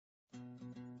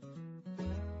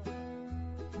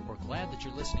glad that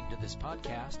you're listening to this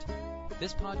podcast.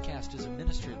 This podcast is a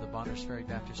ministry of the Bonners Ferry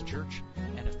Baptist Church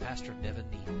and of Pastor Nevin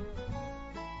Neal.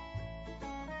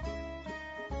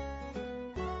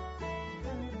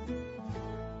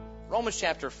 Romans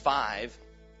chapter 5.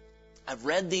 I've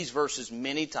read these verses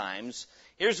many times.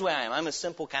 Here's the way I am. I'm a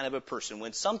simple kind of a person.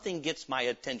 When something gets my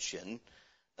attention,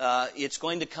 it's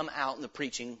going to come out in the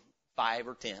preaching 5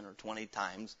 or 10 or 20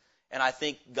 times. And I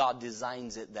think God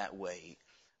designs it that way.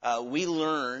 We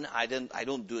learn, I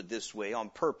don't do it this way on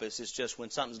purpose. It's just when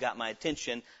something's got my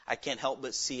attention, I can't help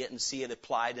but see it and see it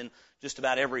applied in just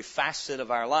about every facet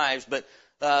of our lives. But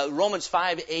Romans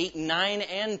 5, 8, 9,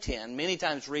 and 10, many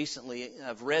times recently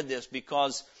I've read this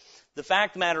because the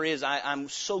fact of the matter is I'm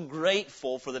so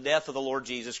grateful for the death of the Lord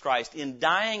Jesus Christ. In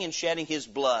dying and shedding His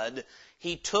blood,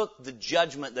 He took the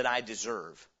judgment that I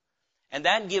deserve. And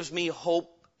that gives me hope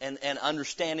and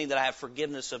understanding that I have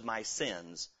forgiveness of my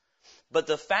sins. But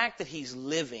the fact that He's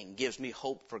living gives me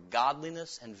hope for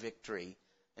godliness and victory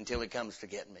until He comes to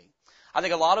get me. I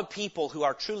think a lot of people who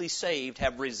are truly saved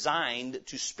have resigned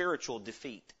to spiritual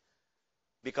defeat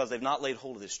because they've not laid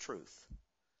hold of this truth.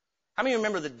 How many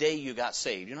remember the day you got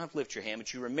saved? You don't have to lift your hand,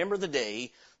 but you remember the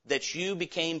day that you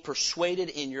became persuaded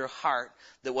in your heart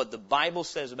that what the Bible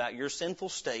says about your sinful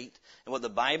state and what the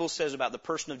Bible says about the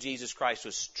person of Jesus Christ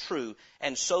was true,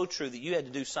 and so true that you had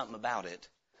to do something about it.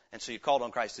 And so you called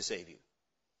on Christ to save you.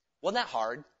 Wasn't that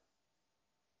hard?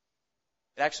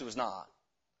 It actually was not.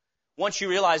 Once you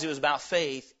realized it was about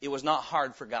faith, it was not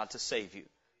hard for God to save you.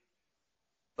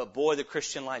 But boy, the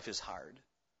Christian life is hard.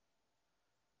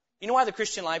 You know why the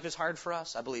Christian life is hard for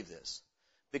us? I believe this.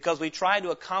 Because we try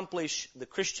to accomplish the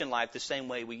Christian life the same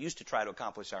way we used to try to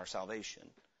accomplish our salvation.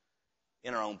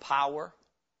 In our own power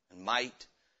and might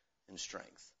and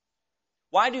strength.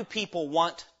 Why do people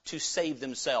want to save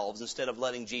themselves instead of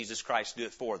letting Jesus Christ do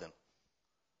it for them?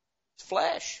 It's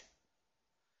flesh.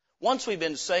 Once we've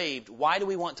been saved, why do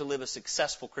we want to live a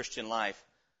successful Christian life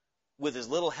with as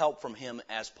little help from Him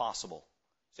as possible?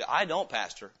 Say, I don't,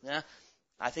 Pastor. Yeah,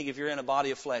 I think if you're in a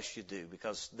body of flesh, you do,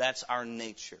 because that's our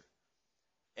nature.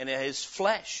 And it is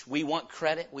flesh. We want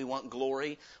credit. We want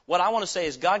glory. What I want to say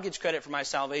is God gets credit for my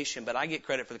salvation, but I get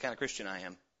credit for the kind of Christian I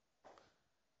am.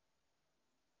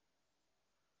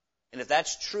 And if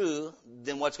that's true,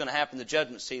 then what's going to happen in the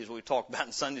judgment seat is what we talked about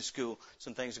in Sunday school.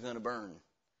 Some things are going to burn.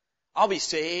 I'll be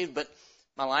saved, but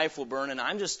my life will burn. And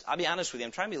I'll be honest with you,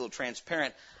 I'm trying to be a little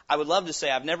transparent. I would love to say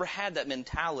I've never had that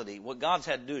mentality. What God's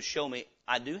had to do is show me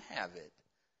I do have it.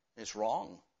 And it's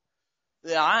wrong.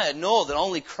 I know that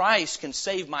only Christ can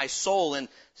save my soul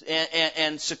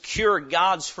and secure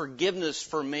God's forgiveness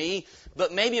for me.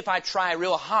 But maybe if I try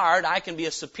real hard, I can be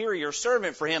a superior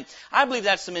servant for Him. I believe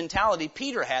that's the mentality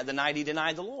Peter had the night he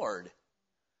denied the Lord.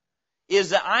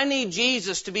 Is that I need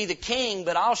Jesus to be the king,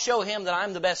 but I'll show Him that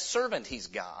I'm the best servant He's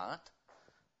got.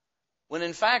 When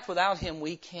in fact, without Him,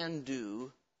 we can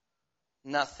do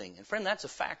nothing. And friend, that's a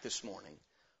fact this morning.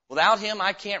 Without Him,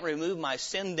 I can't remove my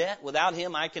sin debt. Without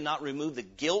Him, I cannot remove the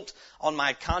guilt on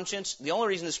my conscience. The only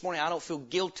reason this morning I don't feel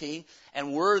guilty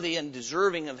and worthy and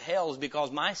deserving of hell is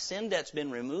because my sin debt's been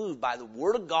removed by the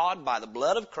Word of God, by the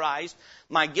blood of Christ.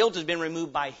 My guilt has been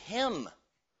removed by Him,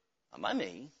 not by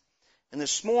me. And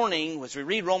this morning, as we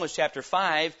read Romans chapter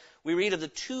 5, we read of the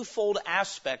twofold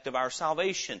aspect of our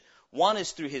salvation. One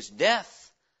is through His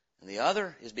death, and the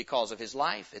other is because of His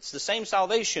life. It's the same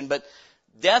salvation, but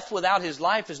death without His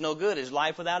life is no good. His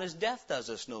life without His death does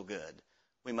us no good.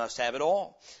 We must have it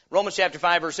all. Romans chapter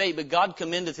 5 verse 8, but God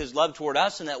commendeth His love toward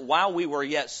us, and that while we were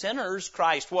yet sinners,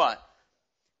 Christ what?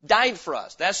 Died for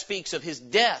us. That speaks of His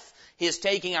death, His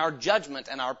taking our judgment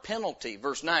and our penalty.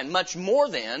 Verse 9, much more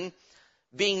then,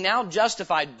 being now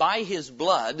justified by His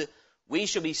blood, we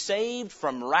shall be saved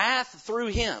from wrath through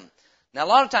Him. Now a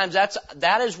lot of times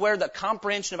that is where the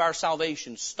comprehension of our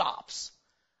salvation stops.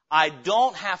 I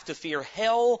don't have to fear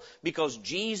hell because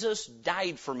Jesus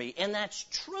died for me. And that's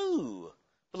true.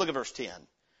 But look at verse 10.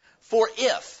 For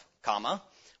if,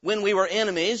 when we were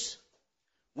enemies,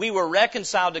 we were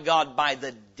reconciled to God by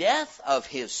the death of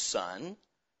His Son,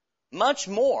 much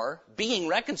more, being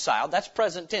reconciled, that's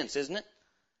present tense, isn't it?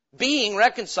 Being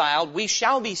reconciled, we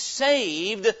shall be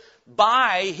saved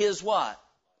by His what?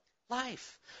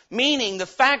 Life. Meaning the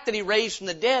fact that He raised from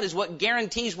the dead is what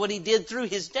guarantees what He did through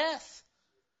His death.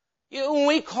 When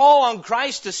we call on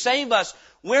Christ to save us,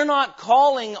 we're not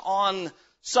calling on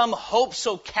some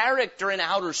hope-so character in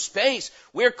outer space.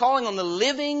 We're calling on the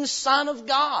living Son of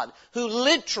God who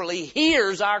literally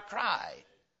hears our cry.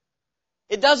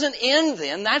 It doesn't end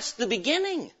then. That's the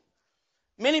beginning.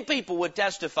 Many people would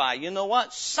testify, you know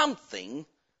what? Something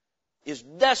is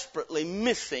desperately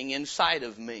missing inside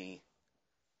of me.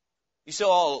 You say,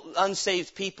 all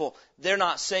unsaved people, they're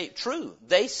not saved. True.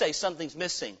 They say something's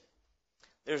missing.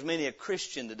 There's many a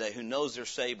Christian today who knows they're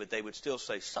saved, but they would still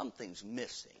say something's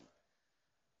missing.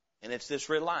 And it's this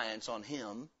reliance on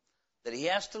Him that He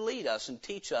has to lead us and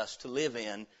teach us to live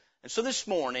in. And so this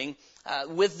morning,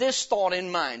 with this thought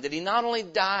in mind, that He not only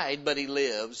died, but He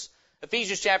lives,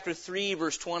 Ephesians chapter 3,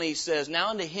 verse 20 says, Now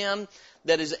unto Him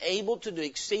that is able to do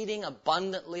exceeding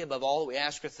abundantly above all that we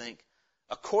ask or think,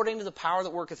 according to the power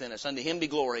that worketh in us, unto Him be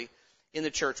glory in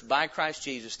the church by Christ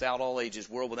Jesus throughout all ages,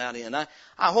 world without end. I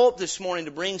hope this morning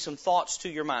to bring some thoughts to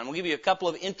your mind. We'll give you a couple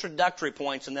of introductory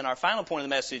points, and then our final point of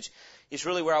the message is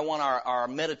really where I want our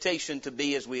meditation to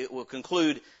be as we will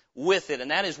conclude with it,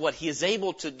 and that is what He is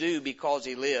able to do because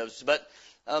He lives. But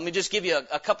let me just give you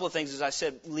a couple of things, as I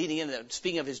said, leading into that.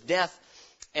 Speaking of His death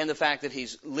and the fact that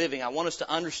He's living, I want us to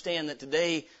understand that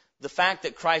today the fact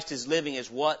that Christ is living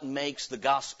is what makes the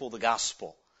gospel the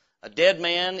gospel. A dead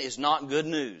man is not good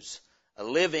news. A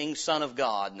living Son of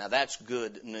God, now that's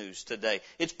good news today.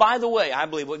 It's, by the way, I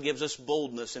believe what gives us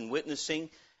boldness in witnessing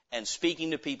and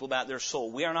speaking to people about their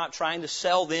soul. We are not trying to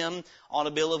sell them on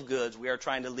a bill of goods. We are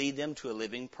trying to lead them to a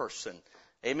living person.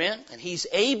 Amen? And He's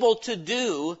able to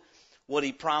do what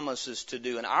He promises to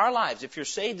do. In our lives, if you're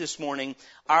saved this morning,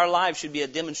 our lives should be a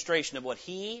demonstration of what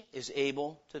He is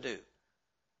able to do.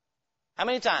 How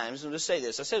many times, I'll just say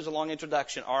this, I said it was a long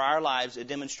introduction, are our lives a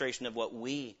demonstration of what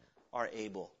we are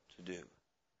able to do?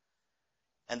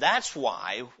 And that's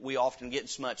why we often get in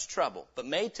so much trouble. But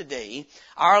may today,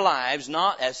 our lives,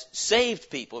 not as saved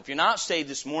people, if you're not saved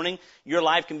this morning, your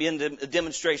life can be a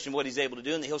demonstration of what He's able to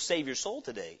do, and that He'll save your soul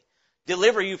today.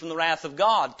 Deliver you from the wrath of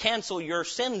God, cancel your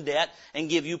sin debt, and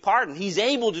give you pardon. He's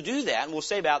able to do that, and we'll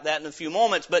say about that in a few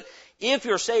moments. But if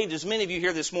you're saved, as many of you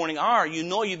here this morning are, you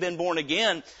know you've been born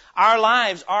again, our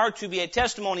lives are to be a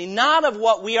testimony not of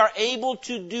what we are able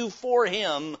to do for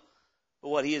Him, but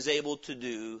what He is able to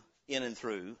do in and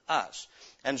through us.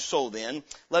 And so then,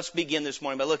 let's begin this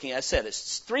morning by looking, I said,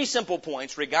 it's 3 simple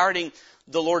points regarding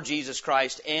the Lord Jesus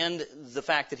Christ and the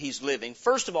fact that He's living.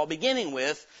 First of all, beginning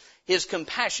with His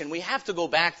compassion. We have to go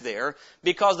back there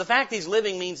because the fact He's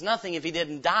living means nothing if He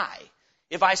didn't die.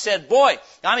 If I said, boy,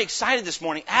 I'm excited this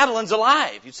morning, Adeline's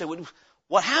alive. You'd say, well,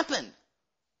 what happened?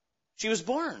 She was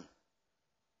born.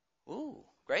 Ooh,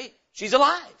 great. She's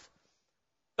alive.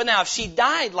 But now if she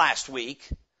died last week,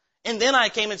 and then I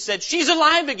came and said, she's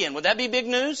alive again, would that be big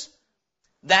news?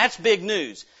 That's big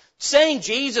news. Saying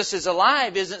Jesus is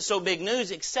alive isn't so big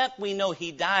news, except we know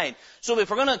He died. So if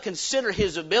we're going to consider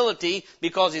His ability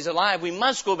because He's alive, we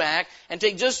must go back and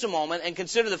take just a moment and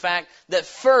consider the fact that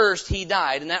first He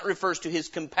died, and that refers to His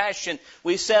compassion.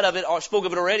 We said of it, or spoke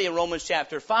of it already in Romans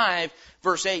chapter 5,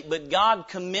 verse 8, but God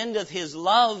commendeth His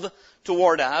love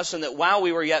toward us, and that while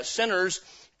we were yet sinners,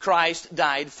 Christ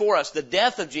died for us. The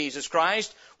death of Jesus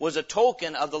Christ was a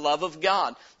token of the love of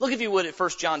God. Look, if you would, at 1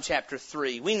 John chapter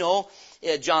 3. We know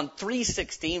John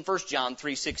 3:16, 1 John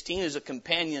 3:16 is a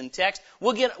companion text.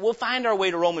 We'll find our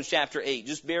way to Romans chapter 8.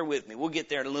 Just bear with me. We'll get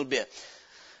there in a little bit.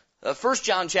 1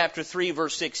 John chapter 3,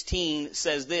 verse 16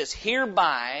 says this,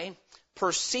 hereby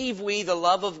perceive we the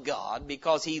love of God,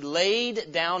 because He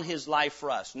laid down His life for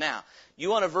us. Now,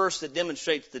 you want a verse that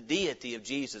demonstrates the deity of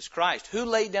Jesus Christ. Who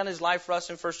laid down His life for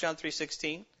us in 1 John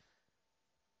 3:16?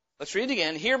 Let's read it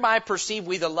again. Hereby perceive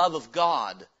we the love of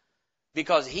God,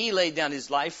 because He laid down His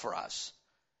life for us.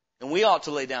 And we ought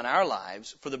to lay down our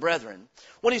lives for the brethren.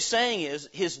 What he's saying is,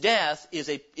 His death is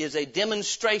a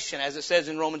demonstration, as it says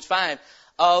in Romans 5,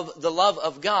 of the love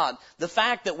of God. The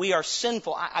fact that we are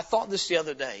sinful. I thought this the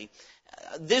other day.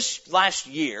 This last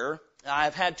year,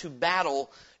 I've had to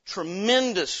battle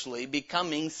tremendously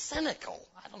becoming cynical.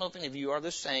 I don't know if any of you are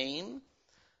the same.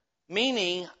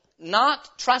 Meaning,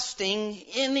 not trusting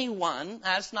anyone.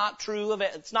 That's not true of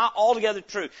it. It's not altogether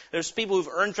true. There's people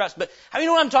who've earned trust. But how do you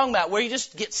know what I'm talking about? Where you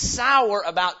just get sour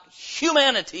about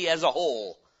humanity as a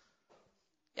whole.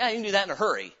 Yeah, you can do that in a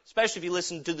hurry. Especially if you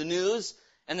listen to the news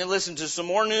and then listen to some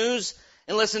more news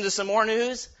and listen to some more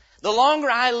news. The longer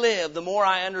I live, the more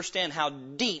I understand how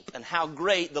deep and how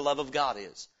great the love of God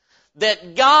is.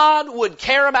 That God would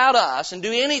care about us and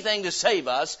do anything to save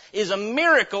us is a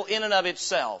miracle in and of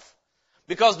itself.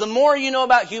 Because the more you know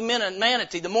about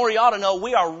humanity, the more you ought to know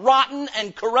we are rotten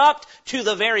and corrupt to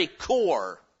the very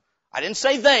core. I didn't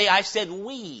say they, I said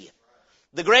we.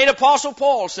 The great apostle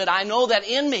Paul said, I know that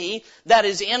in me, that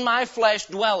is in my flesh,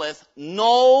 dwelleth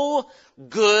no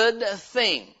good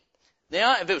thing.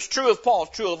 Now, if it was true of Paul,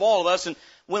 it's true of all of us. And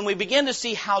when we begin to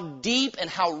see how deep and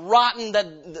how rotten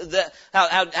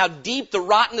how deep the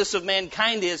rottenness of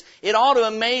mankind is, it ought to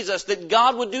amaze us that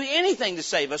God would do anything to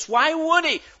save us. Why would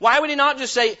He? Why would He not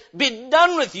just say, "Be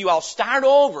done with you, I'll start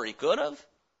over"? He could have.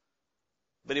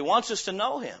 But He wants us to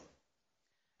know Him.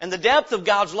 And the depth of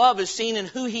God's love is seen in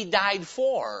who He died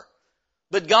for.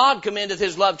 But God commendeth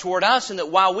His love toward us in that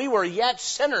while we were yet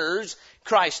sinners,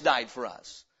 Christ died for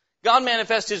us. God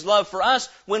manifested His love for us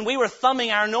when we were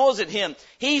thumbing our nose at Him.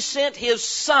 He sent His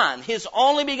Son, His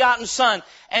only begotten Son,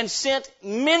 and sent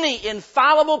many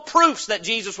infallible proofs that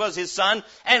Jesus was His Son,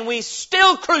 and we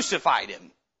still crucified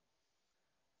Him.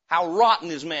 How rotten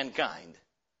is mankind.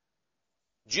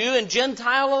 Jew and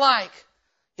Gentile alike.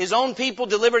 His own people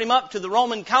delivered Him up to the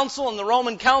Roman council, and the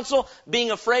Roman council, being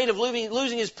afraid of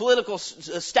losing his political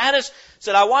status,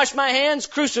 said, "I wash my hands,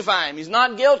 crucify Him. He's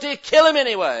not guilty, kill Him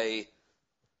anyway." He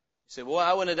said, "Well,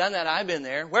 I wouldn't have done that. I've been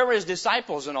there." Where were His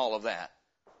disciples in all of that?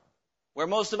 Where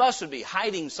most of us would be,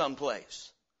 hiding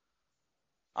someplace.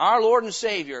 Our Lord and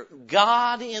Savior,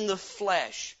 God in the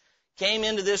flesh, came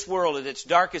into this world at its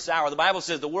darkest hour. The Bible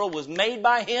says the world was made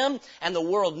by Him, and the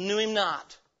world knew Him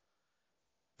not.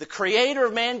 The Creator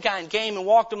of mankind came and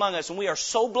walked among us, and we are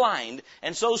so blind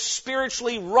and so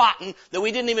spiritually rotten that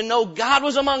we didn't even know God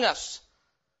was among us.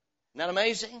 Isn't that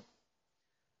amazing?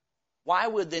 Why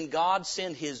would then God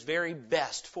send His very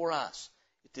best for us?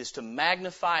 It is to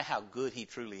magnify how good He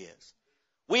truly is.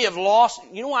 We have lost,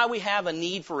 you know why we have a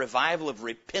need for revival of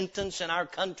repentance in our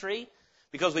country?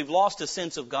 Because we've lost a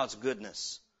sense of God's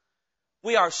goodness.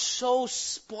 We are so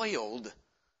spoiled.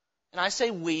 And I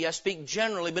say we, I speak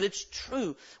generally, but it's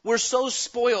true. We're so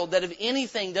spoiled that if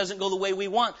anything doesn't go the way we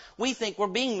want, we think we're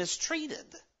being mistreated.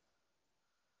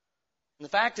 And the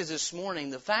fact is this morning,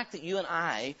 the fact that you and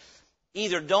I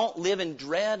either don't live in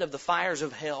dread of the fires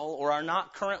of hell or are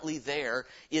not currently there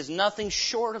is nothing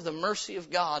short of the mercy of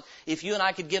God if you and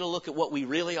I could get a look at what we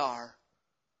really are.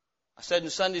 I said in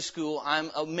Sunday school, I'm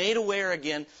made aware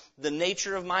again the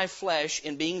nature of my flesh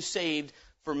in being saved.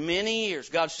 For many years,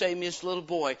 God saved me as a little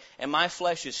boy, and my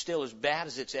flesh is still as bad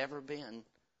as it's ever been.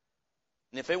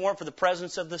 And if it weren't for the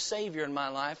presence of the Savior in my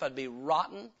life, I'd be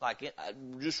rotten,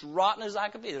 just rotten as I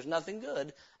could be. There's nothing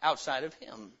good outside of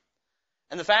Him.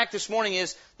 And the fact this morning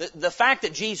is that the fact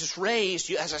that Jesus raised,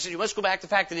 as I said, you must go back to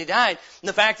the fact that He died. And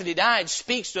the fact that He died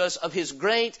speaks to us of His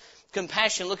great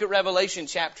compassion. Look at Revelation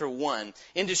chapter 1.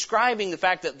 In describing the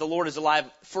fact that the Lord is alive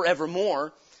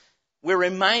forevermore, we're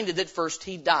reminded that first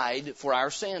He died for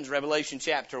our sins. Revelation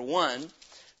chapter 1,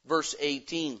 verse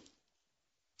 18.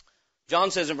 John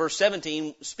says in verse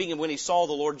 17, speaking of when he saw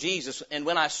the Lord Jesus, "And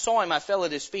when I saw Him, I fell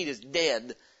at His feet as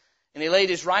dead. And He laid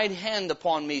His right hand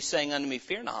upon me, saying unto me,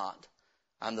 Fear not,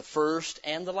 I am the first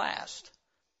and the last.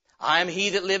 I am He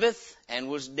that liveth and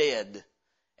was dead.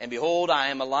 And behold, I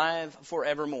am alive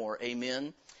forevermore.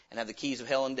 Amen. And have the keys of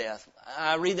hell and death."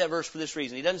 I read that verse for this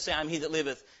reason. He doesn't say, "I'm He that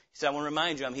liveth." He said, "I want to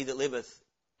remind you, I'm He that liveth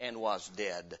and was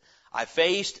dead." I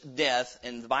faced death,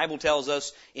 and the Bible tells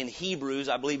us in Hebrews,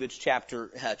 I believe it's chapter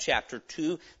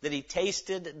 2, that He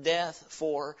tasted death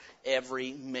for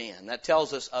every man. That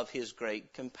tells us of His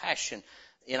great compassion.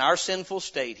 In our sinful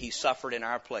state, He suffered in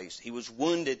our place. He was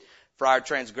wounded for our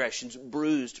transgressions,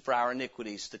 bruised for our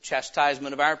iniquities. The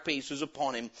chastisement of our peace was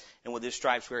upon Him, and with His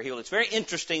stripes we are healed. It's very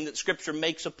interesting that Scripture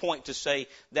makes a point to say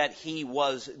that He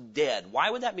was dead. Why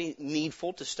would that be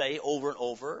needful to say over and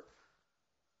over?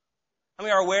 How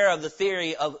many are aware of the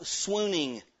theory of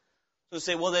swooning? So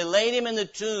say, well, they laid Him in the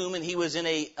tomb, and He was in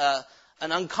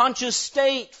an unconscious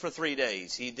state for 3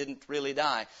 days. He didn't really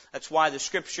die. That's why the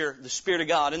Scripture, the Spirit of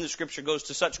God in the Scripture goes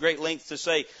to such great lengths to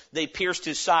say they pierced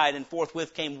His side and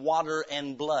forthwith came water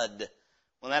and blood.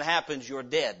 When that happens, you're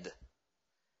dead.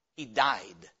 He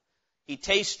died. He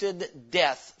tasted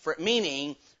death,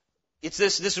 meaning,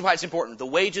 this is why it's important. The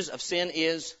wages of sin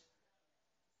is,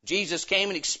 Jesus came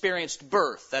and experienced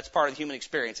birth. That's part of the human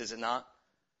experience, is it not?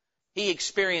 He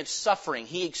experienced suffering.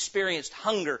 He experienced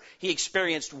hunger. He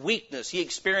experienced weakness. He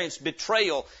experienced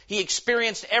betrayal. He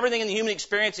experienced everything in the human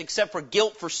experience except for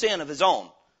guilt for sin of His own.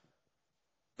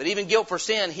 But even guilt for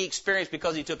sin, He experienced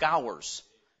because He took ours.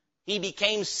 He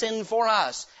became sin for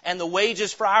us. And the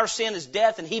wages for our sin is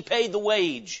death, and He paid the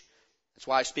wage. That's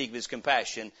why I speak of His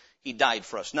compassion. He died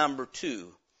for us. Number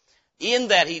 2, in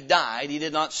that He died, He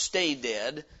did not stay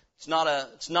dead. It's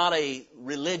not a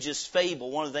religious fable.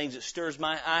 One of the things that stirs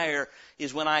my ire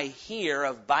is when I hear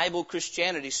of Bible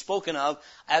Christianity spoken of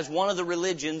as one of the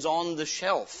religions on the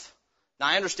shelf. Now,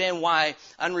 I understand why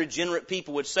unregenerate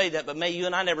people would say that, but may you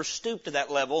and I never stoop to that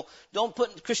level. Don't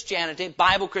put Christianity,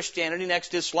 Bible Christianity, next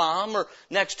to Islam or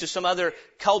next to some other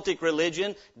cultic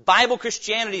religion. Bible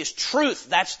Christianity is truth.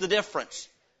 That's the difference.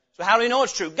 So how do we know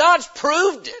it's true? God's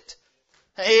proved it.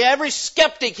 Hey, every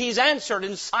skeptic He's answered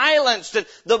and silenced. And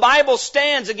the Bible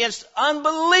stands against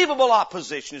unbelievable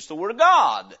opposition. It's the Word of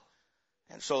God.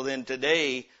 And so then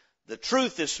today, the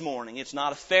truth this morning, it's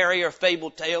not a fairy or fable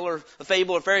tale or a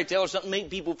fable or fairy tale or something to make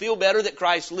people feel better that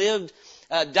Christ lived,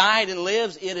 died and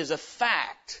lives. It is a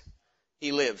fact.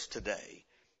 He lives today.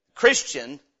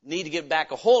 Christian need to get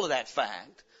back a hold of that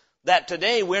fact. That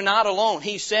today we're not alone.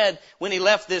 He said when He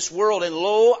left this world, and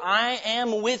lo, I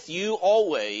am with you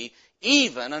always,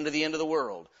 even unto the end of the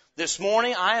world. This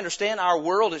morning, I understand our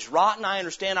world is rotten. I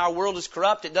understand our world is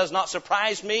corrupt. It does not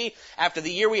surprise me after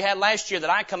the year we had last year that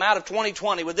I come out of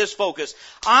 2020 with this focus.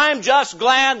 I'm just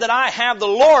glad that I have the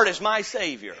Lord as my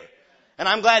Savior. And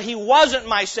I'm glad He wasn't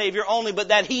my Savior only, but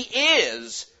that He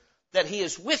is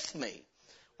with me.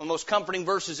 One of the most comforting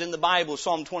verses in the Bible,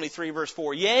 Psalm 23, verse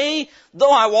 4. Yea,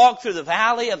 though I walk through the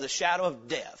valley of the shadow of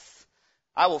death,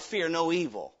 I will fear no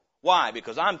evil. Why?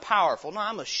 Because I'm powerful. No,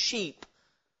 I'm a sheep.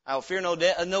 I will fear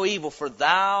no evil, for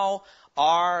Thou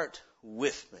art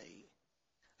with me.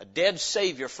 A dead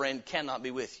Savior, friend, cannot be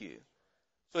with you.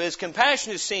 So His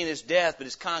compassion is seen in His death, but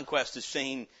His conquest is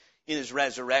seen in His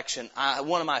resurrection.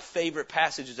 One of my favorite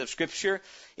passages of Scripture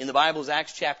in the Bible is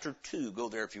Acts chapter 2. Go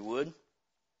there if you would.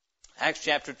 Acts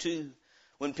chapter 2.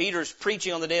 When Peter's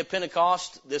preaching on the day of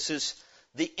Pentecost, this is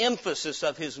the emphasis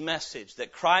of his message,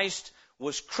 that Christ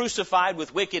was crucified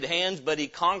with wicked hands, but He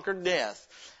conquered death.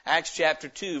 Acts chapter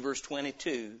 2, verse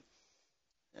 22.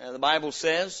 The Bible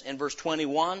says in verse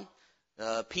 21,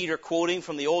 Peter quoting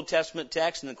from the Old Testament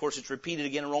text, and of course it's repeated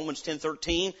again in Romans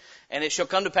 10:13, and it shall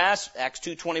come to pass, Acts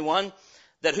 2:21,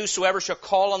 that whosoever shall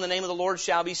call on the name of the Lord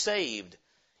shall be saved.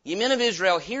 Ye men of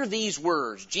Israel, hear these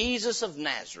words, Jesus of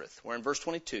Nazareth, we're in verse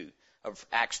 22 of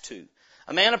Acts 2,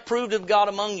 a man approved of God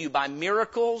among you by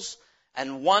miracles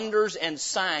and wonders and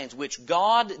signs, which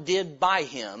God did by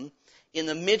Him in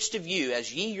the midst of you,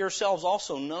 as ye yourselves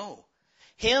also know.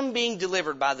 Him being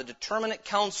delivered by the determinate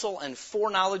counsel and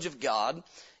foreknowledge of God,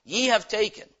 ye have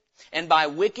taken, and by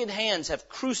wicked hands have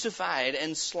crucified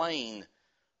and slain,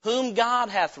 whom God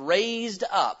hath raised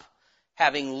up,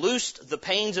 having loosed the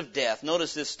pains of death.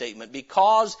 Notice this statement,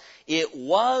 because it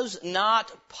was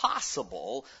not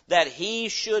possible that He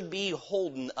should be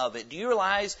holden of it. Do you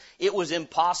realize it was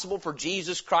impossible for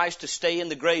Jesus Christ to stay in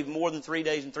the grave more than 3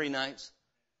 days and 3 nights?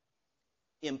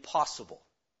 Impossible.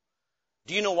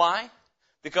 Do you know why?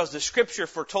 Because the Scripture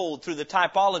foretold through the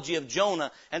typology of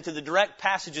Jonah and through the direct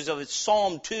passages of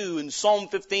Psalm 2 and Psalm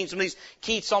 15, some of these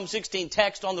key Psalm 16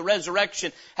 texts on the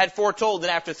resurrection had foretold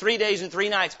that after 3 days and 3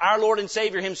 nights, our Lord and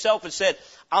Savior Himself had said,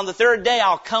 on the third day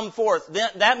I'll come forth.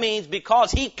 That means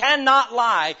because He cannot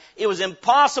lie, it was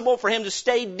impossible for Him to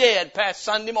stay dead past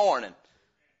Sunday morning.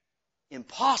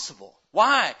 Impossible.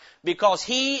 Why? Because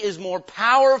He is more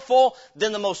powerful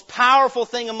than the most powerful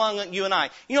thing among you and I.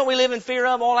 You know what we live in fear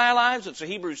of all our lives? That's what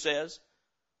Hebrews says.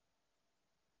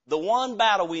 The one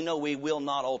battle we know we will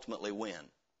not ultimately win.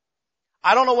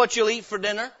 I don't know what you'll eat for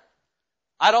dinner.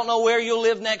 I don't know where you'll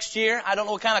live next year. I don't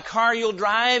know what kind of car you'll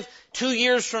drive 2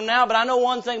 years from now. But I know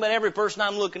one thing about every person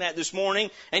I'm looking at this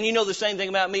morning, and you know the same thing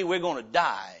about me, we're going to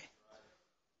die.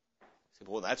 You say,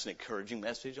 well, that's an encouraging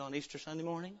message on Easter Sunday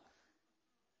morning.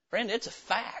 Friend, it's a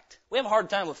fact. We have a hard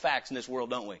time with facts in this world,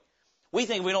 don't we? We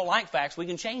think if we don't like facts, we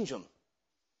can change them.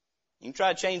 You can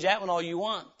try to change that one all you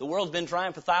want. The world's been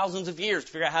trying for thousands of years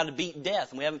to figure out how to beat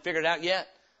death, and we haven't figured it out yet.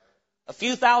 A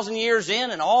few thousand years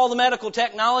in, and all the medical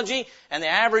technology, and the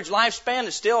average lifespan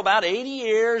is still about 80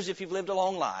 years if you've lived a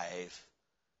long life.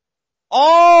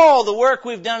 All the work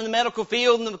we've done in the medical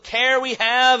field and the care we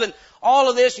have and all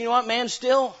of this, you know what, man,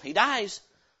 still, he dies.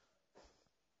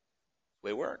 The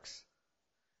way it works.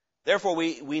 Therefore,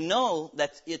 we know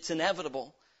that it's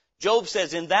inevitable. Job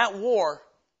says in that war,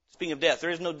 speaking of death,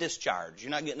 there is no discharge. You're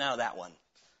not getting out of that one.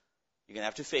 You're going to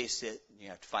have to face it. You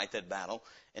have to fight that battle.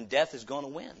 And death is going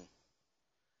to win.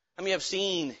 I mean, you have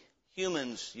seen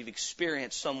humans, you've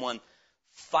experienced someone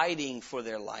fighting for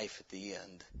their life at the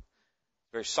end.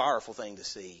 A very sorrowful thing to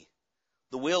see.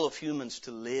 The will of humans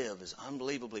to live is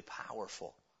unbelievably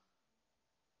powerful.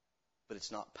 But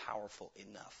it's not powerful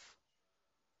enough.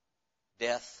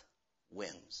 Death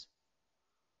wins.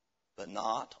 But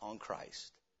not on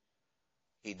Christ.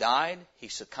 He died, He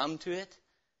succumbed to it,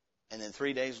 and then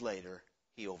 3 days later,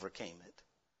 He overcame it.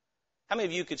 How many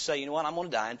of you could say, you know what, I'm going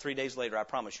to die, and 3 days later, I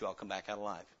promise you I'll come back out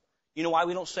alive? You know why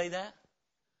we don't say that?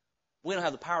 We don't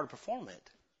have the power to perform it.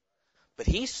 But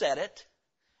He said it,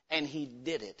 and He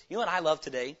did it. You know what I love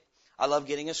today? I love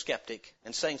getting a skeptic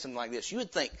and saying something like this. You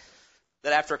would think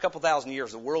that after a couple thousand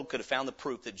years, the world could have found the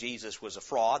proof that Jesus was a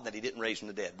fraud, that He didn't raise from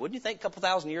the dead. Wouldn't you think a couple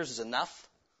thousand years is enough?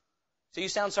 So you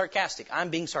sound sarcastic. I'm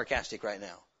being sarcastic right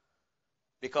now.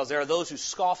 Because there are those who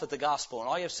scoff at the gospel. And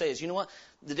all you have to say is, you know what?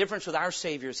 The difference with our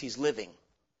Savior is He's living.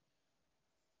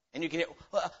 And you can hear,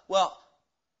 well,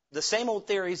 the same old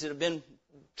theories that have been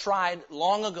tried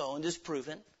long ago and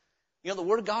disproven. You know, the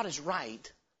Word of God is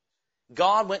right.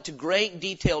 God went to great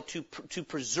detail to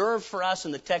preserve for us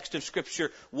in the text of Scripture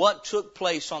what took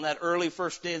place on that early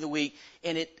first day of the week.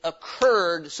 And it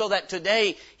occurred so that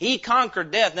today He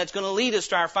conquered death. And that's going to lead us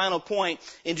to our final point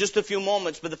in just a few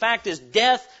moments. But the fact is,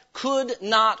 death could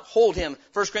not hold Him.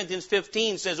 1 Corinthians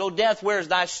 15 says, O death, where is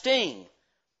thy sting?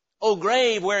 O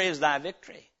grave, where is thy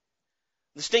victory?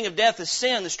 The sting of death is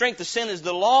sin. The strength of sin is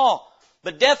the law.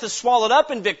 But death is swallowed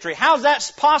up in victory. How's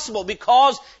that possible?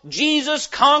 Because Jesus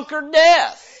conquered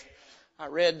death. I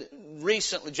read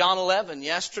recently, John 11,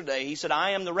 yesterday. He said,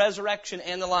 I am the resurrection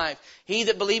and the life. He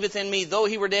that believeth in me, though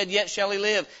he were dead, yet shall he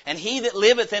live. And he that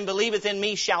liveth and believeth in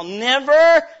me shall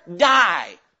never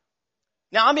die.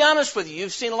 Now, I'll be honest with you.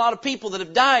 You've seen a lot of people that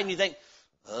have died, and you think,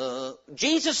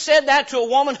 Jesus said that to a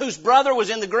woman whose brother was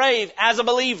in the grave as a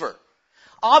believer.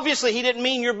 Obviously, He didn't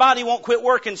mean your body won't quit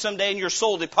working someday and your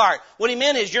soul depart. What He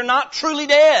meant is you're not truly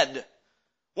dead.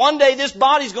 One day this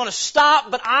body's going to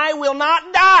stop, but I will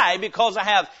not die because I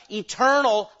have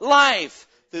eternal life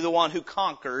through the one who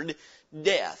conquered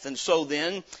death. And so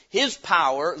then, His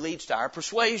power leads to our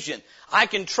persuasion. I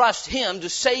can trust Him to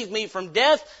save me from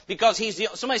death because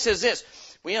somebody says this,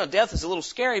 well, you know, death is a little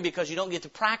scary because you don't get to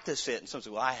practice it. And some say,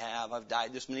 well, I've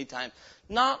died this many times.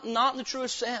 Not in the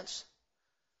truest sense.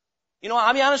 You know,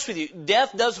 I'll be honest with you.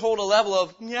 Death does hold a level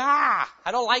of, I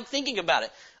don't like thinking about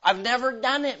it. I've never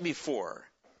done it before.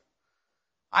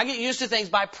 I get used to things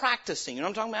by practicing. You know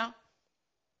what I'm talking about?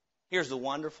 Here's the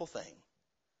wonderful thing.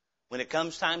 When it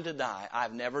comes time to die,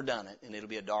 I've never done it, and it'll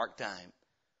be a dark time.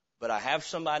 But I have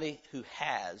somebody who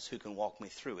can walk me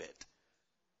through it.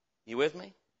 You with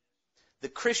me? The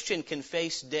Christian can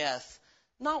face death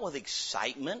not with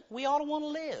excitement. We ought to want to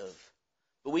live.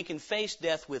 But we can face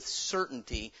death with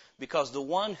certainty because the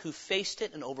one who faced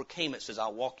it and overcame it says,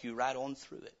 I'll walk you right on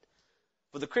through it.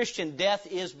 For the Christian, death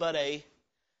is but a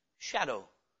shadow.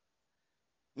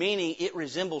 Meaning it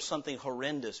resembles something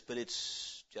horrendous, but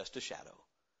it's just a shadow.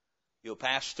 You'll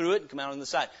pass through it and come out on the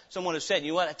side. Someone has said, you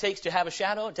know what it takes to have a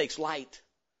shadow? It takes light.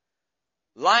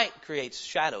 Light creates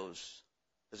shadows.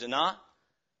 Does it not?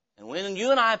 And when you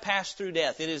and I pass through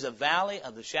death, it is a valley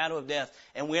of the shadow of death.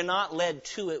 And we're not led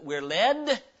to it. We're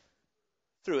led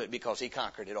through it because He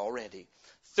conquered it already.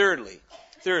 Thirdly,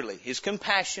 His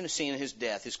compassion is seen in His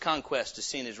death. His conquest is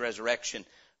seen in His resurrection.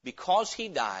 Because He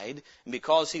died and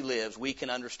because He lives, we can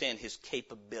understand His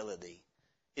capability.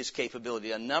 His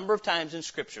capability. A number of times in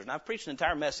Scripture, and I've preached an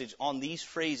entire message on these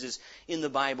phrases in the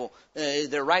Bible.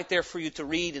 They're right there for you to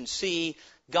read and see.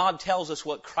 God tells us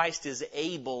what Christ is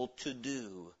able to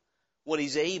do. What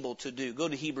He's able to do. Go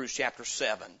to Hebrews chapter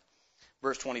 7,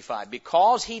 verse 25.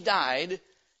 Because He died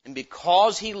and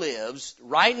because He lives,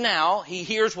 right now, He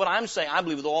hears what I'm saying. I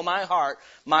believe with all my heart,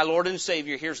 my Lord and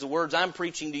Savior hears the words I'm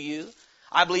preaching to you.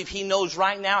 I believe He knows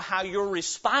right now how you're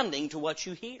responding to what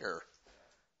you hear.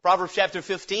 Proverbs chapter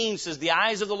 15 says, the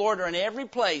eyes of the Lord are in every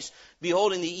place,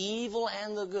 beholding the evil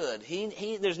and the good.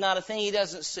 There's not a thing He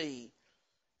doesn't see.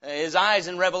 His eyes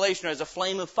in Revelation are as a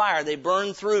flame of fire. They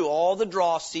burn through all the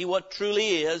dross, see what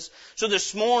truly is. So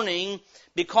this morning,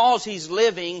 because He's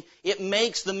living, it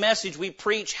makes the message we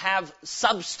preach have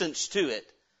substance to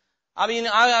it. I mean,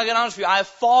 I'll get honest with you, I've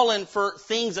fallen for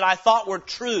things that I thought were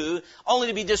true, only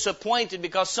to be disappointed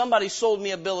because somebody sold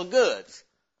me a bill of goods.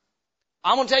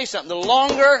 I'm going to tell you something.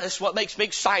 This is what makes me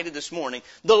excited this morning.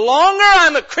 The longer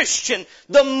I'm a Christian,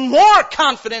 the more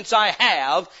confidence I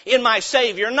have in my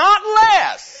Savior, not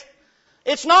less.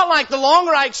 It's not like the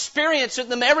longer I experience it,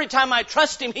 the every time I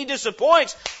trust Him, He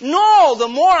disappoints. No, the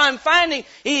more I'm finding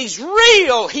He's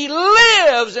real, He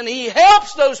lives, and He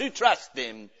helps those who trust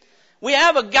Him. We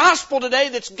have a gospel today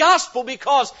that's gospel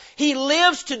because He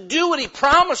lives to do what He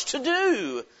promised to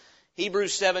do.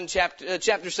 Hebrews 7,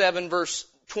 chapter 7, verse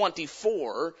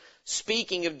 24,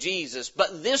 speaking of Jesus.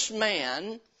 But this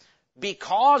man,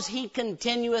 because He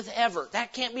continueth ever.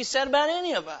 That can't be said about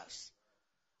any of us.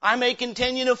 I may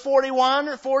continue to 41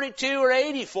 or 42 or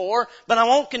 84, but I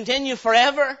won't continue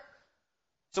forever.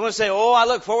 Someone say, oh, I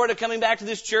look forward to coming back to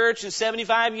this church in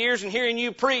 75 years and hearing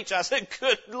you preach. I said,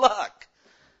 good luck.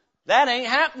 That ain't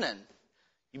happening.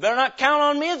 You better not count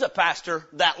on me as a pastor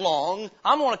that long.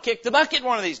 I'm going to kick the bucket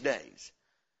one of these days.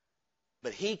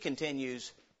 But He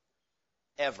continues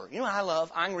ever. You know what I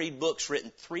love? I can read books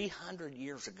written 300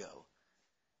 years ago,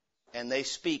 and they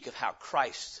speak of how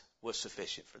Christ was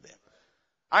sufficient for them.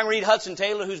 I can read Hudson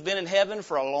Taylor, who's been in heaven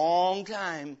for a long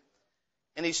time,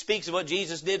 And he speaks of what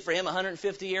Jesus did for him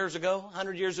 150 years ago,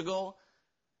 100 years ago.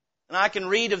 And I can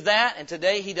read of that, and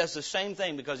today he does the same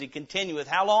thing because he continueth.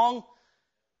 How long?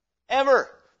 Ever.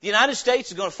 The United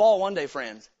States is going to fall one day,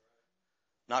 friends.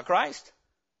 Not Christ,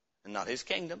 and not his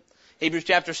kingdom. Hebrews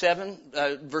chapter 7,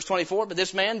 verse 24, but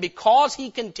this man, because he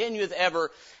continueth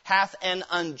ever, hath an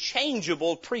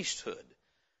unchangeable priesthood.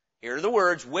 Here are the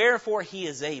words, wherefore he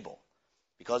is able.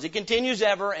 Because he continues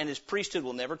ever, and his priesthood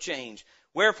will never change.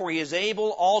 Wherefore he is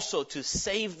able also to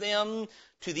save them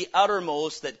to the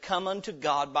uttermost that come unto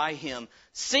God by him,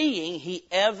 seeing he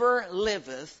ever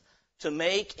liveth to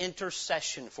make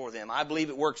intercession for them. I believe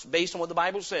it works based on what the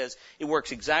Bible says. It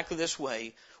works exactly this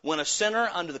way. When a sinner,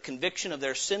 under the conviction of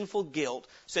their sinful guilt,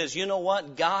 says, you know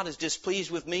what? God is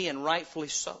displeased with me, and rightfully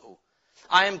so.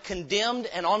 I am condemned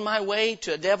and on my way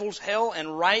to a devil's hell,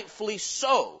 and rightfully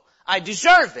so. I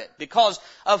deserve it because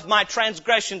of my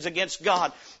transgressions against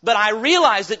God. But I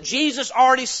realize that Jesus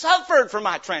already suffered for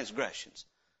my transgressions.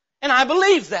 And I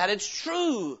believe that. It's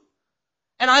true.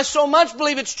 And I so much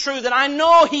believe it's true that I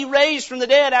know he raised from the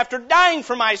dead after dying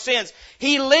for my sins.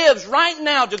 He lives right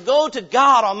now to go to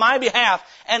God on my behalf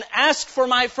and ask for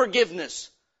my forgiveness.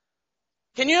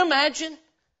 Can you imagine?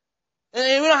 We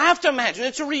don't have to imagine.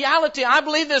 It's a reality. I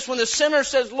believe this when the sinner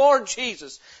says, Lord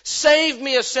Jesus, save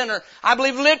me a sinner. I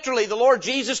believe literally the Lord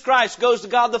Jesus Christ goes to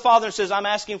God the Father and says, I'm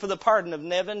asking for the pardon of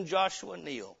Nevin Joshua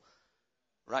Neal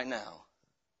right now.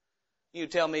 You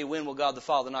tell me, when will God the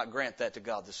Father not grant that to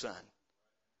God the Son?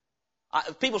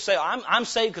 People say, I'm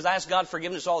saved because I ask God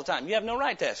forgiveness all the time. You have no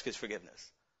right to ask his forgiveness.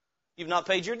 You've not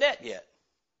paid your debt yet.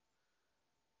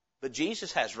 But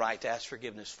Jesus has right to ask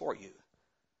forgiveness for you.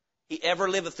 He ever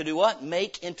liveth to do what?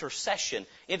 Make intercession.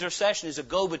 Intercession is a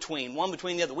go-between, one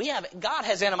between the other. God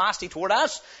has animosity toward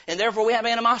us, and therefore we have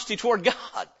animosity toward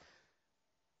God.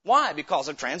 Why? Because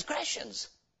of transgressions.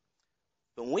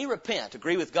 But when we repent,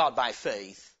 agree with God by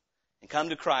faith, and come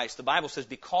to Christ, the Bible says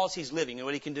because he's living, you know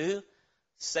what he can do?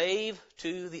 Save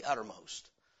to the uttermost.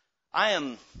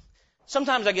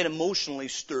 Sometimes I get emotionally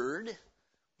stirred,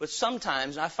 but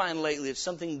sometimes I find lately it's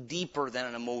something deeper than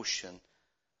an emotion.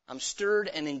 I'm stirred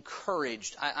and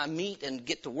encouraged. I meet and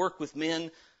get to work with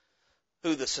men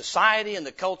who the society and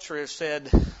the culture has said,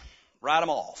 write them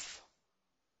off.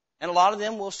 And a lot of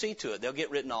them will see to it. They'll get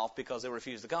written off because they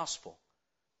refuse the gospel.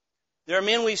 There are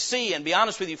men we see, and be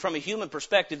honest with you, from a human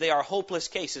perspective, they are hopeless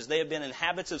cases. They have been in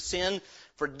habits of sin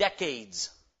for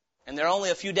decades, and they're only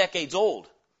a few decades old.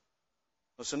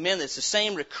 Well, some men, it's the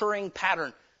same recurring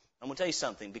pattern. I'm going to tell you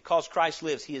something. Because Christ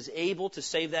lives, he is able to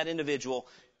save that individual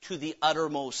to the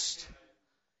uttermost.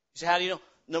 You say, how do you know?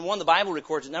 Number one, the Bible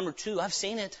records it. Number two, I've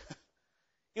seen it.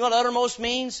 You know what uttermost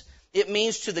means? It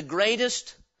means to the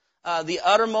greatest, the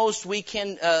uttermost we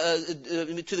can,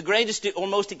 to the greatest or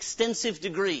most extensive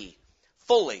degree.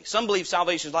 Fully. Some believe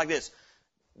salvation is like this.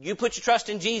 You put your trust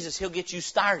in Jesus, he'll get you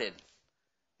started.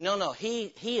 No.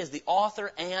 He is the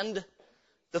author and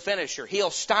the finisher.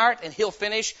 He'll start and he'll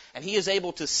finish, and he is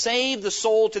able to save the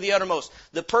soul to the uttermost.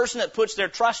 The person that puts their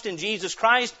trust in Jesus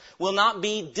Christ will not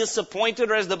be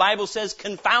disappointed, or as the Bible says,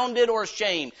 confounded or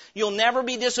ashamed. You'll never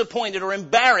be disappointed or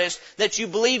embarrassed that you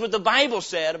believe what the Bible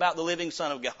said about the living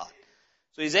Son of God.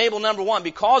 So he's able, number one,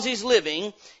 because he's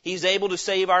living, he's able to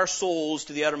save our souls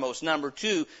to the uttermost. Number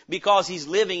two, because he's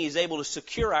living, he's able to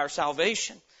secure our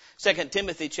salvation. 2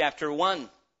 Timothy chapter 1.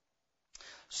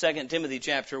 2 Timothy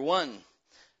chapter 1,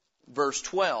 verse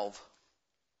 12.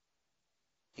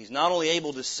 He's not only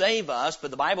able to save us,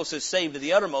 but the Bible says save to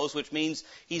the uttermost, which means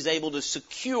he's able to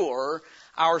secure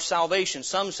our salvation.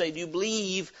 Some say, do you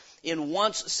believe in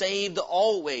once saved,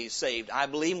 always saved? I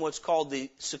believe in what's called the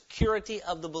security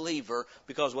of the believer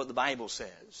because of what the Bible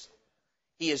says.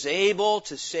 He is able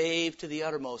to save to the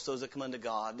uttermost those that come unto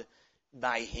God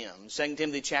by him. 2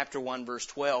 Timothy chapter 1, verse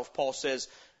 12, Paul says,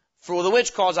 for the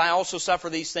which cause I also suffer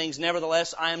these things,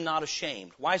 nevertheless I am not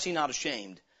ashamed. Why is he not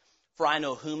ashamed? For I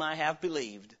know whom I have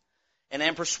believed, and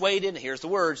am persuaded, here's the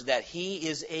words, that he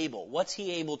is able. What's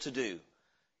he able to do?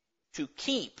 To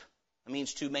keep. It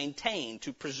means to maintain,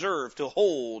 to preserve, to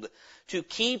hold, to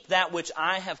keep that which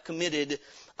I have committed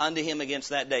unto him against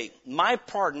that day. My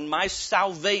pardon, my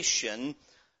salvation,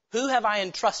 who have I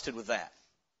entrusted with that?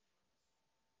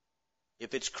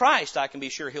 If it's Christ, I can be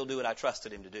sure he'll do what I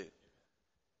trusted him to do.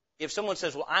 If someone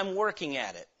says, well, I'm working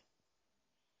at it,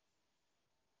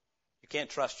 you can't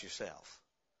trust yourself.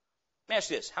 Let me ask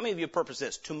you this. How many of you purpose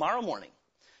this? Tomorrow morning,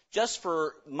 just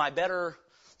for my better,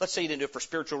 let's say you didn't do it for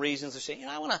spiritual reasons. They say,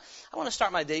 I want to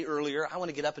start my day earlier. I want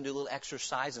to get up and do a little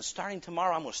exercise. And starting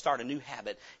tomorrow, I'm going to start a new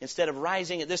habit. Instead of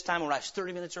rising at this time, I'm going to rise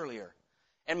 30 minutes earlier.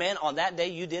 And man, on that day,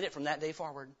 you did it from that day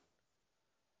forward.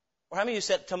 Or how many of you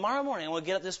said, tomorrow morning I want to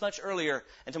get up this much earlier,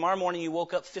 and tomorrow morning you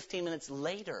woke up 15 minutes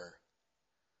later?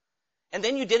 And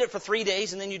then you did it for 3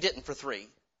 days, and then you didn't for 3.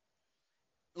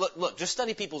 Look, just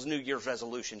study people's New Year's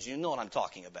resolutions. You know what I'm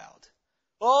talking about.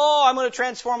 Oh, I'm going to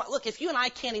transform. Look, if you and I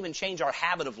can't even change our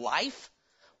habit of life,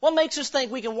 what makes us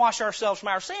think we can wash ourselves from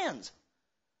our sins?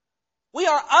 We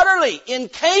are utterly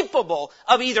incapable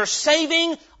of either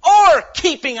saving or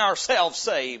keeping ourselves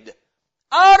saved.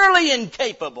 Utterly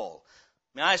incapable.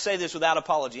 May I say this without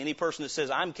apology? Any person that says,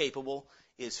 I'm capable,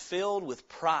 is filled with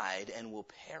pride and will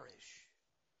perish.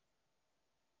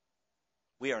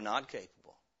 We are not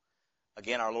capable.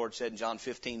 Again, our Lord said in John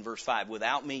 15, verse 5,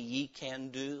 without me ye can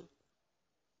do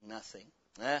nothing.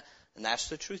 And that's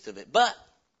the truth of it. But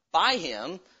by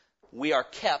Him, we are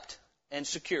kept and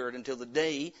secured until the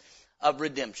day of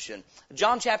redemption.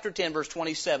 John chapter 10, verse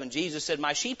 27, Jesus said,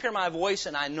 my sheep hear my voice,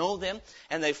 and I know them,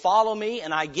 and they follow me,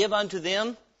 and I give unto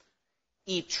them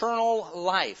eternal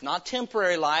life. Not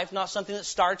temporary life, not something that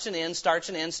starts and ends, starts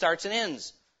and ends, starts and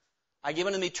ends. I give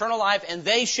unto them eternal life, and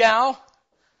they shall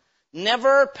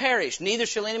never perish, neither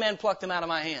shall any man pluck them out of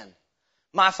my hand.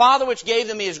 My Father which gave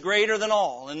them me is greater than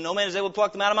all, and no man is able to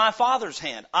pluck them out of my Father's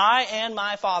hand. I and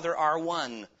my Father are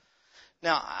one.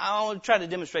 Now, I want to try to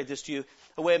demonstrate this to you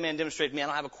the way a man demonstrated to me. I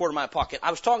don't have a quarter in my pocket.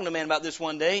 I was talking to a man about this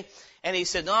one day, and he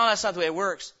said, no, that's not the way it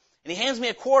works. And he hands me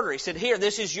a quarter. He said, here,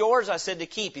 this is yours. I said, to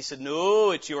keep. He said,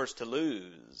 no, it's yours to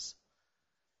lose.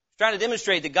 Trying to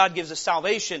demonstrate that God gives us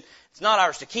salvation. It's not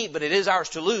ours to keep, but it is ours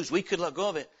to lose. We could let go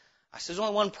of it. I said, there's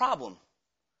only one problem.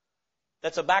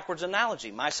 That's a backwards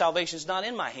analogy. My salvation is not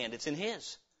in my hand, it's in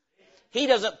His. He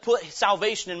doesn't put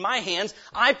salvation in my hands.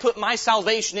 I put my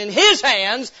salvation in His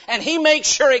hands, and He makes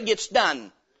sure it gets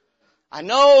done. I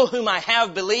know whom I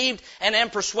have believed, and am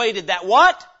persuaded that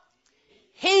what?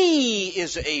 He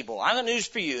is able. I have news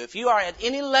for you. If you are at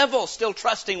any level still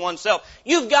trusting oneself,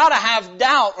 you've got to have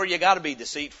doubt, or you've got to be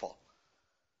deceitful.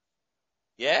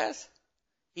 Yes?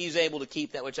 He's able to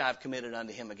keep that which I have committed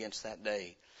unto Him against that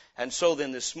day. And so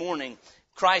then this morning,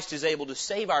 Christ is able to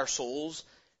save our souls.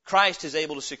 Christ is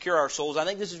able to secure our souls. I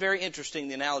think this is very interesting,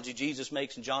 the analogy Jesus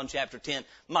makes in John chapter 10.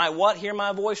 My what? Hear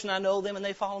my voice and I know them and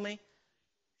they follow me?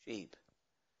 Sheep.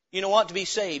 You know what? To be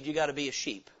saved, you got to be a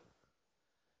sheep.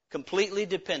 Completely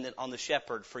dependent on the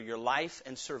shepherd for your life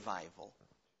and survival.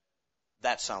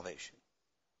 That's salvation.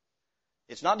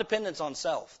 It's not dependence on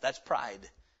self. That's pride.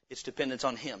 It's dependence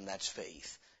on Him. That's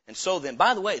faith. And so then,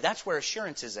 by the way, that's where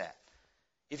assurance is at.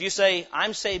 If you say,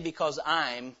 I'm saved because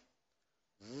I'm,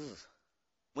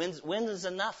 when is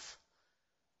enough?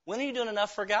 When are you doing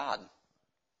enough for God?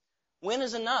 When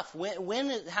is enough?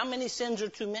 How many sins are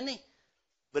too many?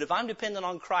 But if I'm dependent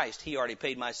on Christ, He already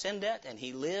paid my sin debt, and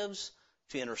He lives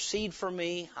to intercede for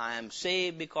me. I am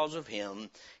saved because of Him.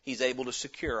 He's able to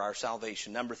secure our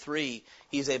salvation. Number 3,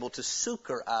 He's able to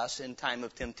succor us in time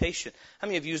of temptation. How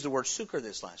many of you used the word succor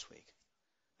this last week?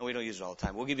 No, we don't use it all the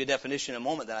time. We'll give you a definition in a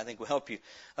moment that I think will help you.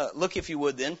 Look, if you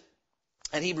would then,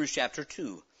 at Hebrews chapter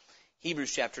 2.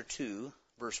 Hebrews chapter 2,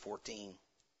 verse 14.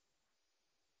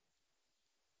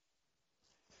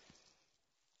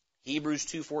 Hebrews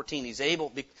 2:14. He's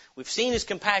able. We've seen His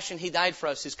compassion. He died for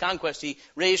us. His conquest. He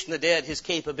raised from the dead. His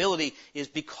capability is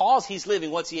because He's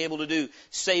living. What's He able to do?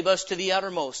 Save us to the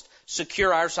uttermost.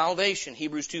 Secure our salvation.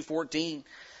 Hebrews 2:14.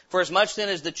 For as much then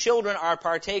as the children are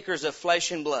partakers of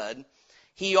flesh and blood,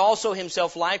 He also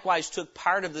Himself likewise took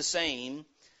part of the same,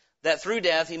 that through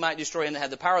death He might destroy him that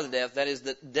had the power of the death, that is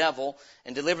the devil,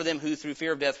 and deliver them who through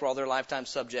fear of death were all their lifetime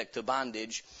subject to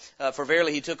bondage. For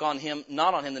verily He took on Him,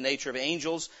 not on Him the nature of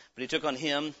angels, but He took on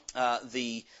Him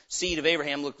the seed of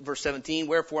Abraham. Look, verse 17.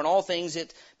 Wherefore in all things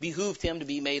it behooved Him to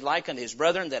be made like unto His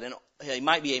brethren, that He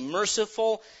might be a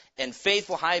merciful and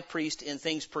faithful high priest in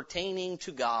things pertaining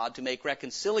to God, to make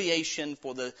reconciliation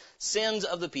for the sins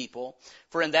of the people.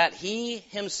 For in that He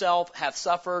Himself hath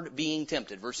suffered being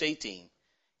tempted. Verse 18.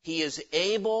 He is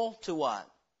able to what?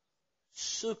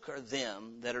 Succor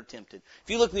them that are tempted.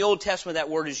 If you look in the Old Testament, that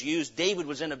word is used. David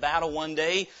was in a battle one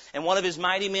day, and one of his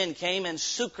mighty men came and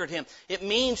succored him. It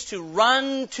means to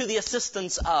run to the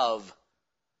assistance of.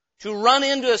 To run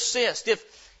in to assist. If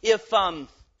you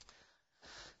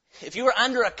were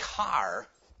under a car,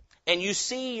 and you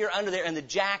see you're under there, and the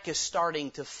jack is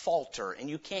starting to falter, and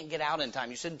you can't get out in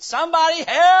time, you said, somebody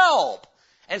help!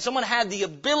 And someone had the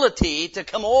ability to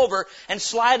come over and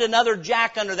slide another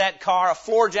jack under that car, a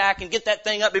floor jack, and get that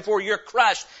thing up before you're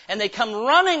crushed. And they come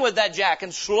running with that jack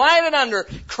and slide it under,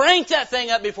 crank that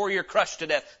thing up before you're crushed to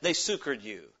death. They succored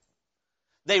you.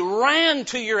 They ran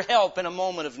to your help in a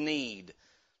moment of need.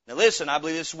 Now listen, I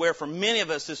believe this is where for many of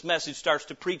us this message starts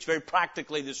to preach very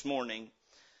practically this morning.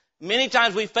 Many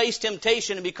times we face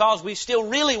temptation, and because we still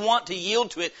really want to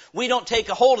yield to it, we don't take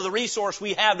a hold of the resource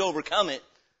we have to overcome it.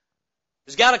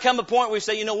 There's got to come a point where we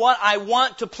say, you know what, I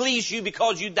want to please you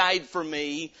because you died for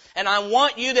me, and I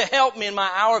want you to help me in my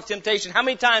hour of temptation. How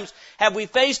many times have we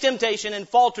faced temptation and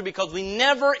faltered because we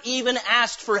never even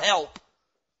asked for help?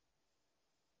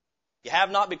 You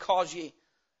have not because ye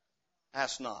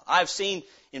ask not. I've seen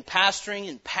in pastoring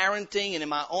and parenting and in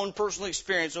my own personal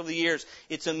experience over the years,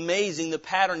 it's amazing the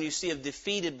pattern you see of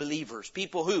defeated believers.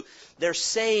 People who, they're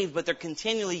saved, but they're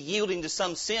continually yielding to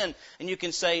some sin. And you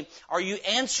can say, are you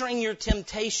answering your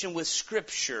temptation with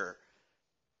Scripture?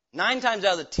 9 times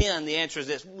out of 10, the answer is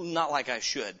this, not like I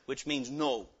should, which means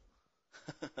no.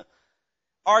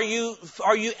 Are you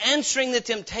answering the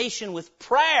temptation with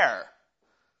prayer?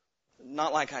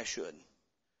 Not like I should,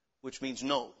 which means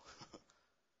no.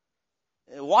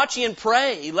 Watch ye and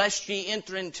pray, lest ye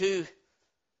enter into...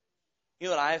 You know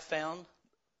what I have found?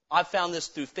 I've found this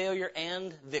through failure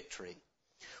and victory.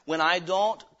 When I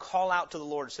don't call out to the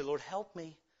Lord and say, Lord, help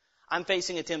me. I'm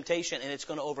facing a temptation and it's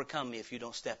going to overcome me if you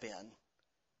don't step in.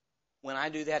 When I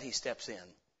do that, He steps in.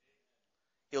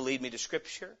 He'll lead me to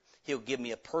Scripture. He'll give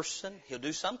me a person. He'll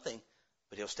do something,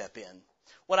 but He'll step in.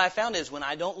 What I found is when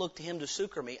I don't look to Him to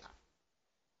succor me,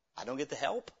 I don't get the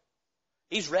help.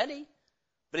 He's ready.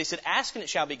 But He said, ask and it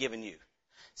shall be given you.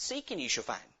 Seek and ye shall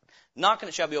find. Knock and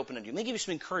it shall be opened unto you. Let me give you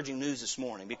some encouraging news this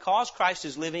morning. Because Christ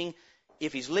is living,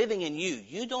 if He's living in you,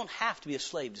 you don't have to be a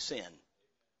slave to sin.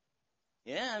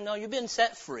 Yeah, no, you've been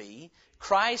set free.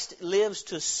 Christ lives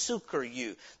to succor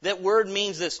you. That word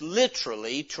means this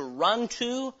literally, to run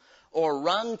to or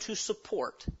run to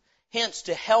support. Hence,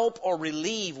 to help or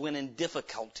relieve when in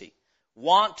difficulty,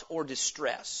 want or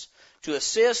distress. To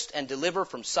assist and deliver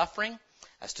from suffering,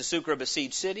 as to succor a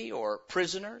besieged city or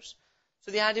prisoners. So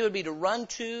the idea would be to run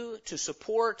to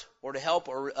support, or to help,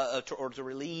 or to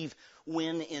relieve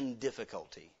when in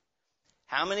difficulty.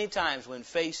 How many times when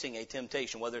facing a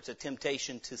temptation, whether it's a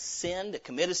temptation to sin, to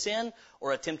commit a sin,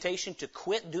 or a temptation to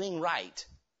quit doing right,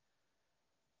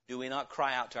 do we not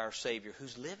cry out to our Savior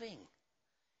who's living?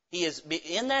 He is,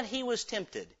 in that He was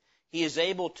tempted, He is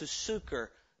able to succor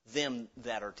them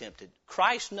that are tempted.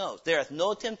 Christ knows there hath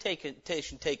no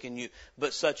temptation taken you,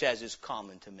 but such as is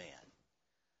common to man.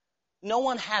 No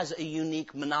one has a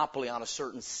unique monopoly on a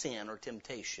certain sin or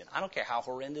temptation. I don't care how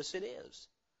horrendous it is.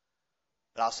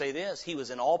 But I'll say this, He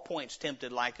was in all points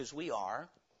tempted like as we are,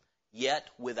 yet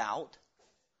without.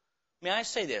 May I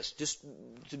say this, just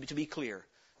to be clear.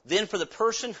 Then for the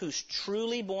person who's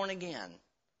truly born again,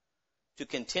 to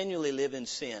continually live in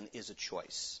sin is a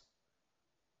choice.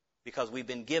 Because we've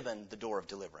been given the door of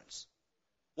deliverance.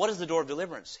 What is the door of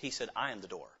deliverance? He said, I am the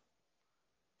door.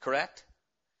 Correct?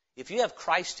 If you have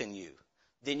Christ in you,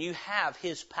 then you have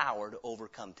His power to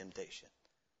overcome temptation.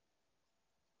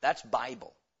 That's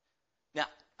Bible. Now,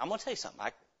 I'm going to tell you something.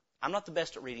 I'm not the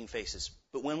best at reading faces.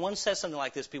 But when one says something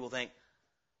like this, people think,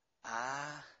 I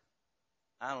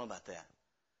don't know about that.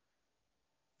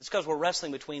 It's because we're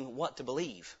wrestling between what to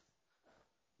believe.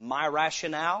 My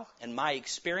rationale and my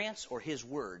experience, or His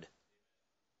Word.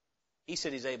 He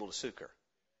said He's able to succor.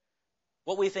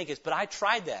 What we think is, but I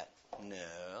tried that.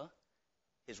 No.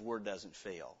 His Word doesn't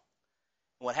fail.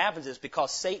 And what happens is,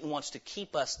 because Satan wants to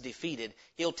keep us defeated,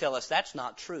 he'll tell us that's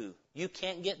not true. You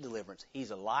can't get deliverance.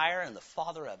 He's a liar and the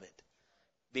father of it.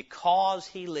 Because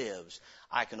He lives,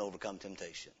 I can overcome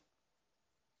temptation.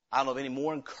 I don't know of any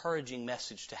more encouraging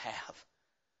message to have.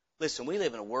 Listen, we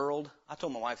live in a world, I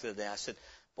told my wife the other day, I said,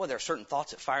 boy, there are certain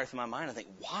thoughts that fire through my mind. I think,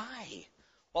 why?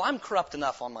 Well, I'm corrupt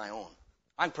enough on my own.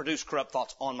 I can produce corrupt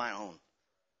thoughts on my own.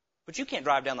 But you can't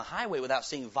drive down the highway without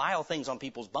seeing vile things on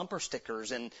people's bumper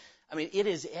stickers. And, it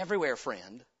is everywhere,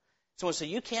 friend. Someone say,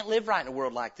 you can't live right in a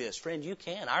world like this. Friend, you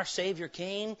can. Our Savior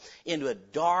came into a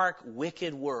dark,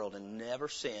 wicked world and never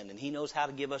sinned. And He knows how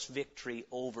to give us victory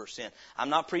over sin. I'm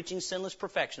not preaching sinless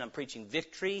perfection. I'm preaching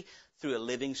victory through a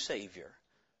living Savior.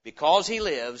 Because He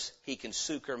lives, He can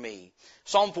succor me.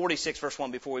 Psalm 46, verse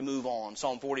 1, before we move on.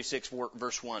 Psalm 46,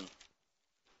 verse 1.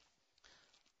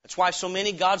 That's why so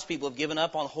many God's people have given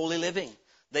up on holy living.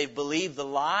 They've believed the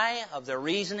lie of their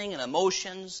reasoning and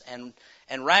emotions and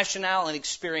rationale and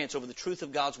experience over the truth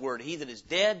of God's Word. He that is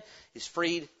dead is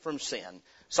freed from sin.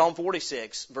 Psalm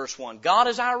 46, verse 1. God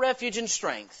is our refuge and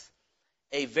strength,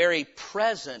 a very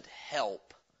present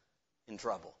help in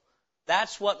trouble.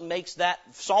 That's what makes that,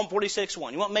 Psalm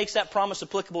 46:1. You know what makes that promise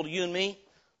applicable to you and me?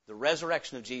 The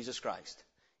resurrection of Jesus Christ.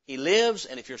 He lives,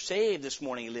 and if you're saved this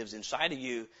morning, He lives inside of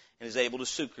you and is able to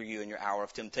succor you in your hour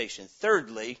of temptation.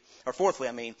 Fourthly,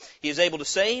 He is able to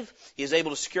save. He is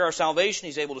able to secure our salvation.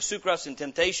 He's able to succor us in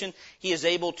temptation. He is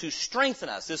able to strengthen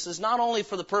us. This is not only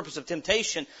for the purpose of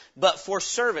temptation, but for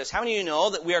service. How many of you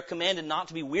know that we are commanded not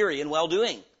to be weary in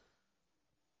well-doing? It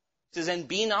says, and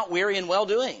be not weary in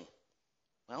well-doing.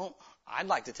 Well, I'd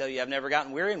like to tell you I've never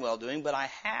gotten weary in well-doing, but I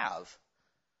have.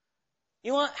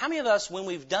 You know what? How many of us, when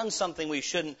we've done something we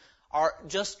shouldn't, are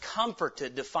just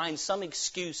comforted to find some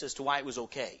excuse as to why it was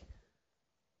okay?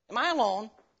 Am I alone?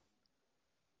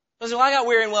 Listen, well, I got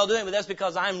weary in well-doing, but that's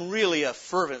because I'm really a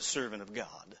fervent servant of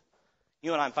God. You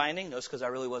know what I'm finding? No, it's because I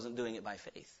really wasn't doing it by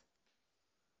faith.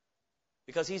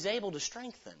 Because He's able to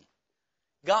strengthen.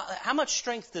 God, how much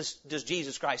strength does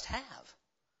Jesus Christ have?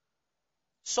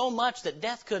 So much that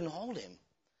death couldn't hold Him.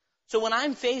 So when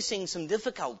I'm facing some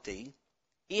difficulty,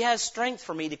 He has strength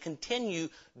for me to continue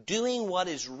doing what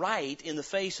is right in the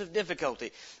face of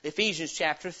difficulty. Ephesians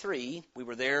chapter 3, we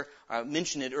were there, I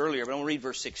mentioned it earlier, but I'm going to read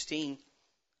verse 16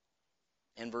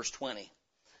 and verse 20.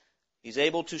 He's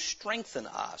able to strengthen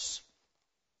us.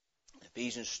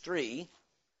 Ephesians 3.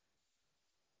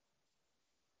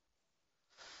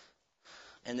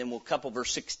 And then we'll couple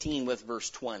verse 16 with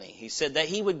verse 20. He said that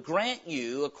He would grant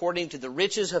you, according to the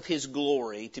riches of His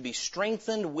glory, to be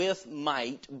strengthened with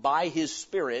might by His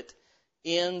Spirit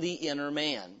in the inner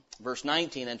man. Verse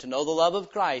 19, and to know the love of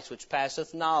Christ, which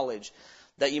passeth knowledge,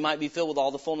 that you might be filled with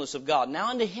all the fullness of God. Now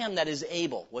unto Him that is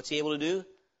able. What's He able to do?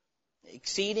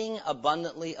 Exceeding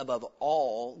abundantly above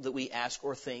all that we ask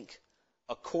or think,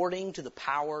 according to the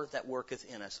power that worketh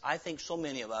in us. I think so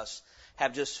many of us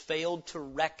have just failed to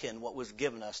reckon what was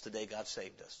given us the day God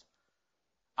saved us.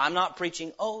 I'm not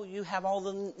preaching, oh, you have all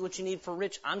what you need for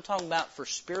rich. I'm talking about for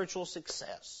spiritual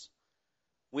success.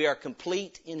 We are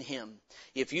complete in Him.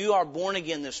 If you are born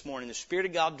again this morning, the Spirit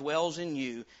of God dwells in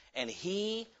you, and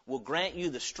He will grant you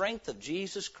the strength of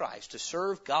Jesus Christ to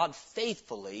serve God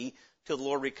faithfully till the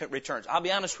Lord returns. I'll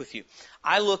be honest with you.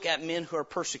 I look at men who are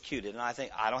persecuted, and I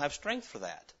think, I don't have strength for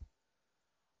that.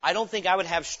 I don't think I would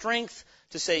have strength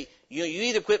to say, you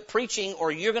either quit preaching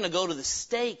or you're going to go to the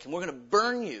stake and we're going to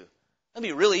burn you. That'd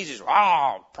be really easy.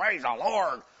 Oh, praise the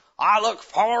Lord. I look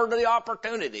forward to the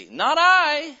opportunity. Not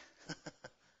I.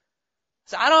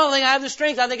 So I don't think I have the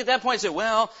strength. I think at that point I say,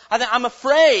 well, I'm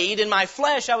afraid in my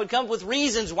flesh I would come up with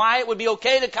reasons why it would be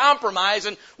okay to compromise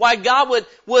and why God would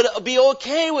be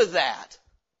okay with that.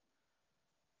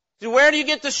 So where do you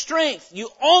get the strength? You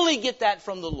only get that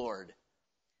from the Lord.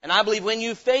 And I believe when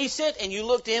you face it and you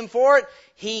look to Him for it,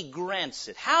 He grants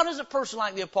it. How does a person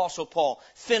like the Apostle Paul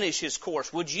finish his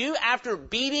course? Would you, after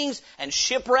beatings and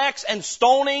shipwrecks and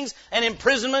stonings and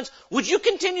imprisonments, would you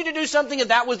continue to do something if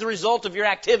that was the result of your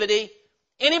activity?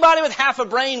 Anybody with half a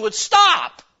brain would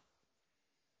stop.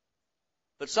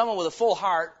 But someone with a full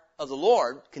heart of the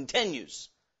Lord continues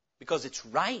because it's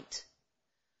right.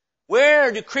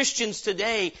 Where do Christians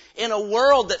today, in a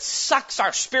world that sucks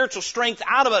our spiritual strength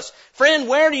out of us, friend,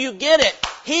 where do you get it?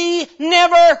 He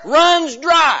never runs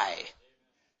dry.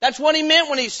 That's what He meant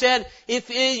when He said, if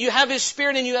you have His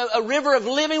Spirit and you have a river of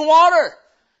living water.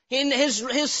 In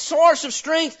His source of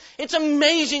strength, it's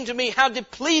amazing to me how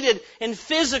depleted in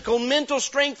physical, mental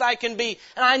strength I can be.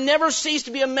 And I never cease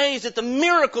to be amazed at the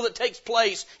miracle that takes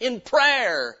place in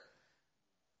prayer.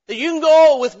 That you can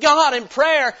go with God in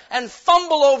prayer and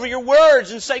fumble over your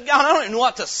words and say, God, I don't even know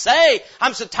what to say.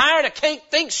 I'm so tired I can't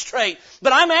think straight.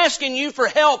 But I'm asking you for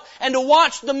help and to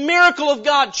watch the miracle of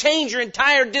God change your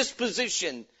entire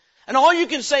disposition. And all you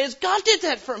can say is, God did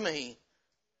that for me.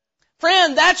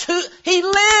 Friend, that's who He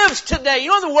lives today. You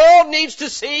know, the world needs to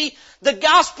see the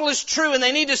gospel is true and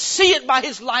they need to see it by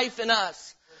His life in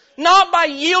us. Not by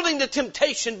yielding to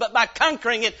temptation, but by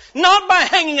conquering it. Not by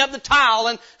hanging up the towel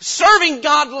and serving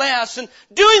God less and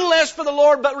doing less for the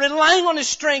Lord, but relying on His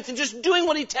strength and just doing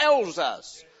what He tells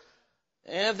us.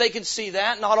 And if they can see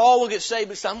that, not all will get saved,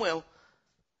 but some will.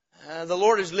 The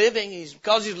Lord is living.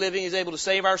 Because He's living, He's able to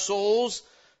save our souls,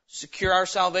 secure our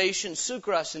salvation,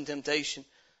 succor us in temptation,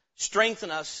 strengthen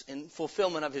us in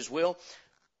fulfillment of His will.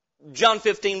 John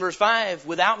 15 verse 5,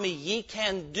 without me ye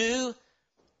can do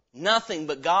nothing,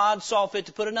 but God saw fit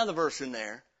to put another verse in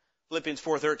there. Philippians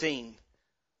 4:13.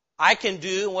 I can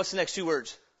do, and what's the next two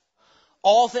words?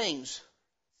 All things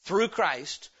through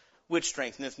Christ, which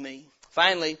strengtheneth me.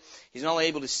 Finally, He's not only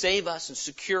able to save us and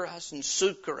secure us and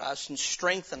succor us and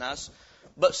strengthen us,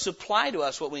 but supply to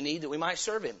us what we need that we might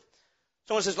serve Him.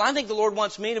 Someone says, well, I think the Lord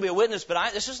wants me to be a witness,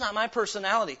 but this is not my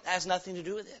personality. That has nothing to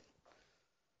do with it.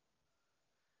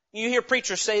 You hear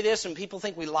preachers say this and people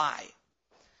think we lie.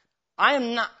 I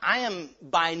am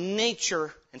by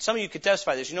nature and some of you could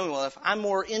testify this, you know me well enough, I'm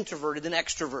more introverted than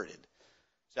extroverted.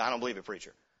 So I don't believe it,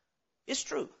 preacher. It's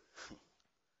true.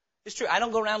 It's true. I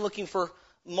don't go around looking for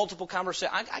multiple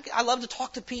conversations. I love to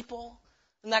talk to people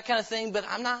and that kind of thing, but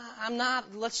I'm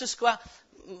not, let's just go out.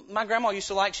 My grandma used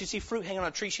to she'd see fruit hanging on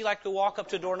a tree. She liked to walk up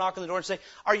to a door, knock on the door and say,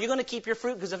 are you going to keep your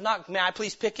fruit? Because if not, may I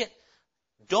please pick it?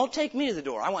 Don't take me to the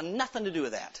door. I want nothing to do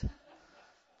with that.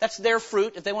 That's their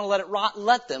fruit. If they want to let it rot,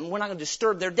 let them. We're not going to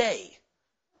disturb their day.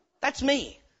 That's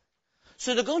me.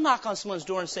 So to go knock on someone's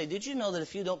door and say, did you know that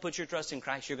if you don't put your trust in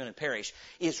Christ, you're going to perish,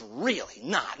 is really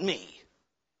not me.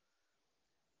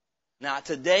 Now,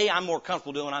 today, I'm more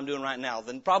comfortable doing what I'm doing right now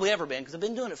than probably ever been, because I've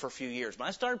been doing it for a few years. When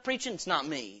I started preaching, it's not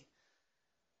me.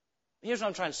 Here's what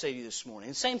I'm trying to say to you this morning.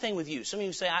 And same thing with you. Some of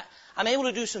you say, I'm able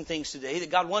to do some things today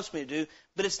that God wants me to do,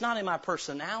 but it's not in my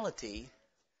personality.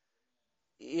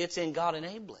 It's in God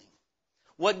enabling.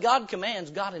 What God commands,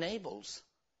 God enables.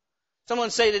 Someone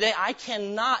say today, I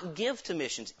cannot give to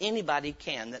missions. Anybody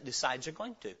can that decides they're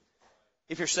going to,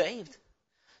 if you're saved.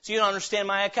 So you don't understand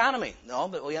my economy. No,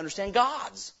 but we understand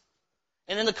God's.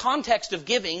 And in the context of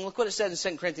giving, look what it says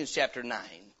in 2 Corinthians chapter 9.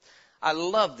 I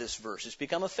love this verse. It's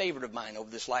become a favorite of mine over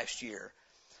this last year.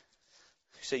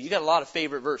 You say, you got a lot of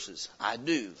favorite verses. I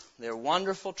do. They're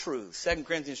wonderful truths. 2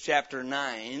 Corinthians chapter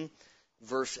 9,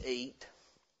 verse 8.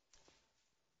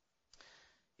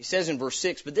 He says in verse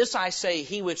 6, but this I say,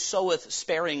 he which soweth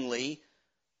sparingly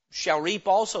shall reap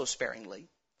also sparingly.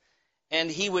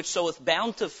 And he which soweth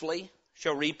bountifully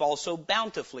shall reap also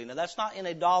bountifully. Now that's not in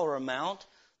a dollar amount.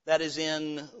 That is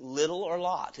in little or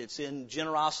lot. It's in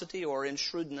generosity or in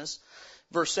shrewdness.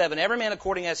 Verse 7, every man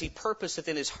according as he purposeth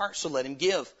in his heart, so let him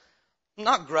give.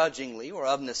 Not grudgingly or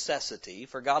of necessity,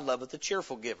 for God loveth a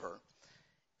cheerful giver.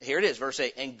 Here it is, verse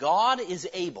 8. And God is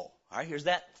able. All right, here's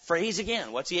that phrase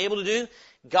again. What's he able to do?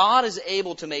 God is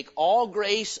able to make all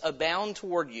grace abound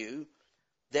toward you,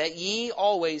 that ye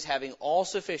always having all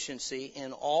sufficiency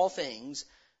in all things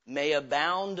may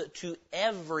abound to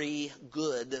every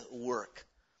good work.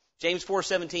 James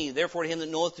 4:17, therefore to him that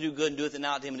knoweth to do good and doeth it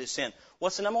not, to him it is sin.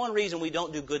 What's the number one reason we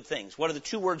don't do good things? What are the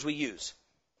two words we use?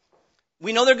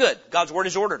 We know they're good. God's Word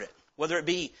has ordered it. Whether it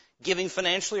be giving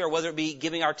financially, or whether it be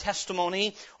giving our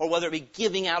testimony, or whether it be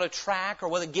giving out a tract, or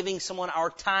whether giving someone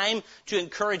our time to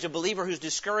encourage a believer who's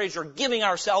discouraged, or giving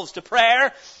ourselves to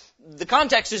prayer. The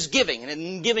context is giving,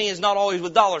 and giving is not always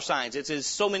with dollar signs. It's in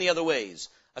so many other ways.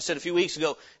 I said a few weeks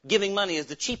ago, giving money is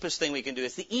the cheapest thing we can do.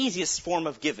 It's the easiest form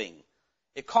of giving.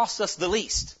 It costs us the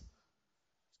least.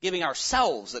 Giving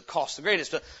ourselves that costs the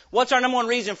greatest. But what's our number one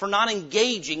reason for not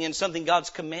engaging in something God's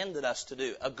commanded us to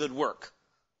do? A good work.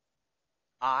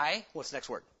 What's the next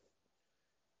word?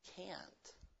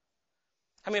 Can't.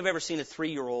 How many have ever seen a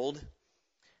 3-year-old?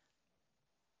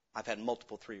 I've had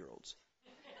multiple 3-year-olds.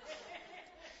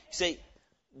 You say,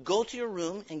 go to your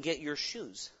room and get your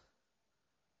shoes.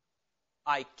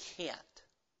 I can't.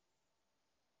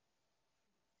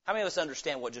 How many of us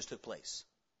understand what just took place?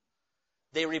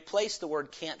 They replaced the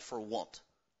word can't for won't.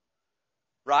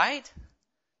 Right?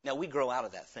 Now, we grow out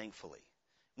of that, thankfully.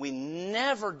 We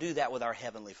never do that with our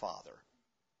Heavenly Father.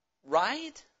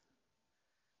 Right?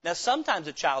 Now, sometimes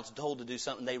a child's told to do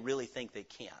something they really think they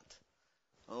can't.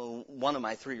 Oh, one of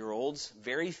my 3-year-olds,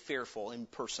 very fearful in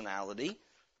personality.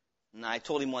 And I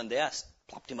told him one day, I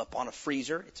plopped him up on a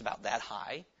freezer. It's about that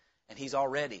high. And he's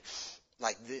already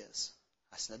like this.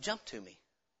 I said, now jump to me.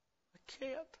 I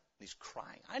can't. He's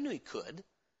crying. I knew he could.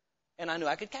 And I knew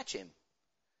I could catch him.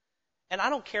 And I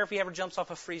don't care if he ever jumps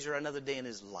off a freezer another day in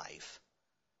his life.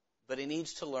 But he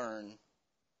needs to learn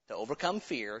to overcome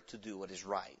fear to do what is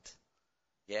right.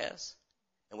 Yes?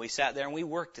 And we sat there and we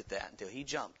worked at that until he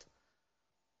jumped.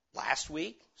 Last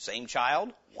week, same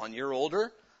child, 1 year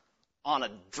older, on a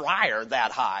dryer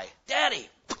that high. Daddy!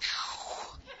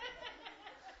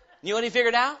 You know what he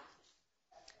figured out?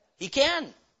 He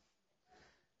can.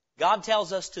 God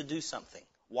tells us to do something.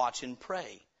 Watch and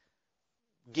pray.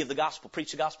 Give the gospel. Preach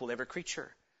the gospel to every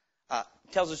creature.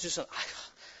 Tells us to do something.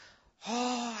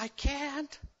 I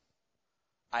can't.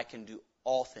 I can do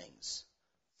all things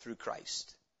through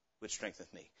Christ, which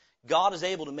strengtheneth me. God is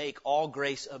able to make all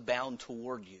grace abound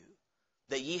toward you,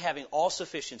 that ye having all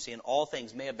sufficiency in all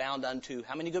things may abound unto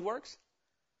how many good works?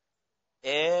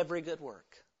 Every good work.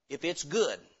 If it's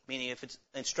good, meaning if it's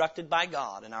instructed by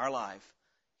God in our life,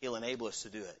 He'll enable us to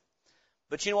do it.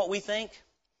 But you know what we think?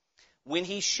 When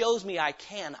He shows me I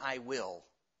can, I will.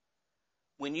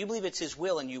 When you believe it's His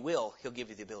will and you will, He'll give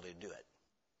you the ability to do it.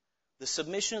 The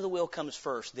submission of the will comes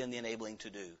first, then the enabling to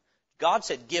do. God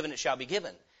said, give and it shall be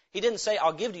given. He didn't say,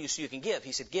 I'll give to you so you can give.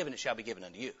 He said, give and it shall be given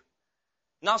unto you.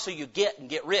 Not so you get and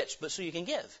get rich, but so you can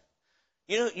give.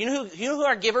 You know who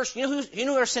are givers? You know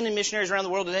who are sending missionaries around the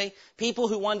world today? People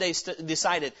who one day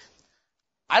decided,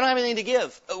 I don't have anything to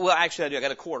give. Well, actually I do. I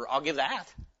got a quarter. I'll give that.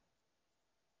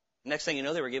 Next thing you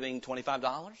know, they were giving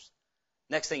 $25.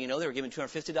 Next thing you know, they were giving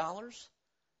 $250.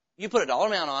 You put a dollar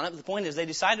amount on it, but the point is they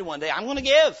decided one day, I'm going to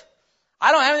give.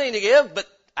 I don't have anything to give, but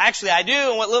actually I do,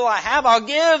 and what little I have, I'll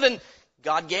give, and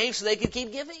God gave so they could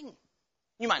keep giving.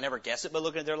 You might never guess it by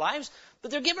looking at their lives,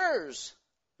 but they're givers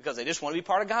because they just want to be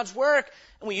part of God's work.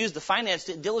 And we use the finance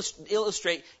to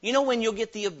illustrate, you know when you'll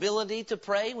get the ability to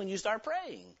pray? When you start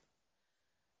praying.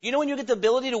 You know when you'll get the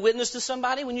ability to witness to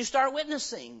somebody? When you start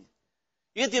witnessing.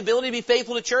 You get the ability to be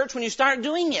faithful to church when you start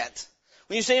doing it.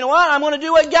 When you say, you know what, I'm going to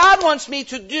do what God wants me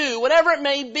to do, whatever it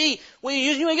may be. When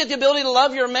you get the ability to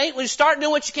love your mate, when you start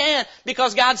doing what you can,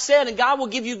 because God said, and God will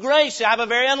give you grace. I have a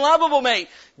very unlovable mate.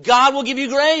 God will give you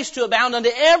grace to abound unto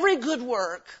every good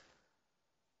work,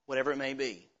 whatever it may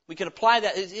be. We can apply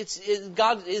that.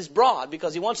 God is broad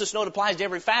because He wants us to know it applies to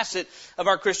every facet of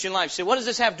our Christian life. So what does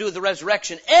this have to do with the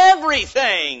resurrection?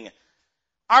 Everything.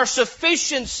 Our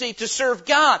sufficiency to serve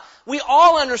God. We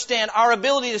all understand our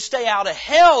ability to stay out of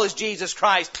hell is Jesus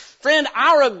Christ. Friend,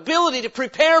 our ability to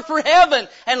prepare for heaven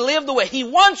and live the way He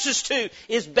wants us to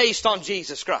is based on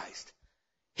Jesus Christ.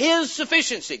 His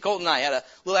sufficiency. Colton and I had a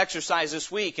little exercise this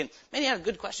week, and man, he had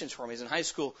good questions for me. He's in high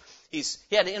school. He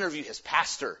had to interview his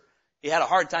pastor. He had a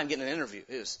hard time getting an interview.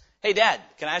 It was, hey Dad,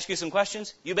 can I ask you some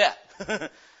questions? You bet.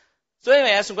 So anyway,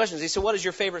 I asked some questions. He said, what is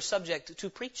your favorite subject to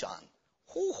preach on?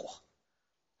 Oh,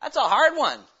 that's a hard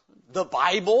one. The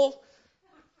Bible.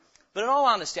 But in all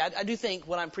honesty, I do think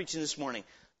what I'm preaching this morning,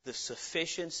 the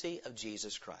sufficiency of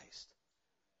Jesus Christ.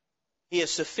 He is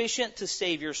sufficient to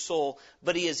save your soul,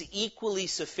 but He is equally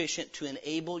sufficient to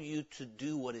enable you to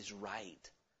do what is right.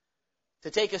 To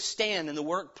take a stand in the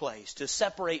workplace, to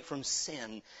separate from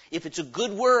sin. If it's a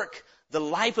good work, the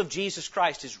life of Jesus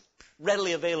Christ is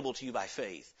readily available to you by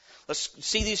faith. Let's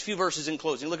see these few verses in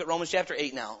closing. Look at Romans chapter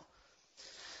 8 now.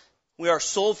 We are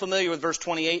so familiar with verse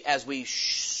 28 as we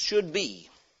should be,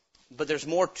 but there's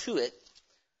more to it.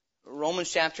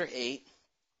 Romans chapter 8,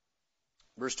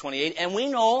 verse 28. And we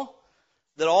know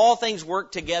that all things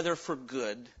work together for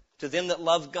good to them that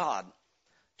love God,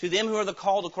 to them who are the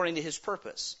called according to His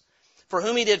purpose. For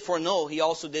whom He did foreknow, He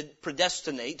also did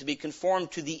predestinate to be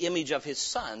conformed to the image of His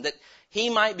Son, that He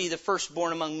might be the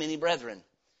firstborn among many brethren.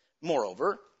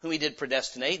 Moreover, whom He did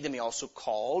predestinate, them He also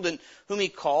called, and whom He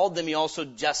called, them He also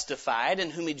justified,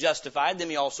 and whom He justified, them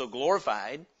He also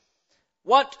glorified.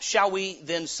 What shall we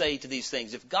then say to these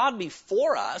things? If God be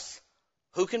for us,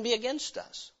 who can be against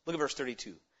us? Look at verse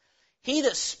 32. He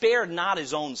that spared not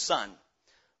His own Son,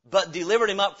 but delivered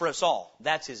Him up for us all,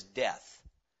 that's His death.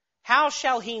 How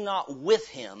shall He not with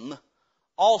Him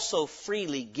also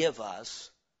freely give us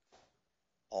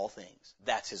all things?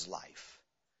 That's His life.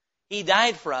 He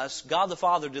died for us. God the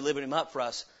Father delivered Him up for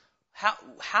us.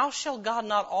 How shall God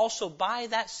not also by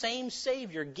that same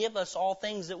Savior give us all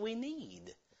things that we need?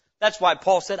 That's why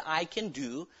Paul said, I can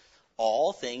do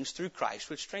all things through Christ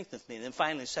which strengtheneth me. And then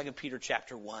finally, 2 Peter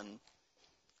chapter 1.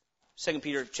 2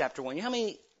 Peter chapter 1. You know how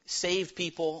many saved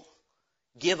people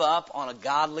give up on a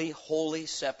godly, holy,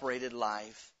 separated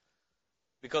life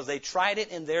because they tried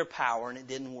it in their power and it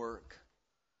didn't work?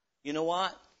 You know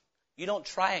what? You don't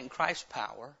try it in Christ's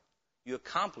power. You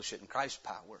accomplish it in Christ's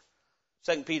power.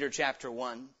 2 Peter chapter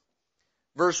 1,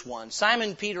 verse 1.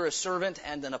 Simon Peter, a servant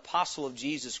and an apostle of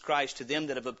Jesus Christ, to them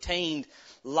that have obtained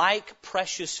like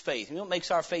precious faith. You know what makes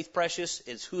our faith precious?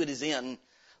 It's who it is in.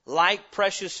 Like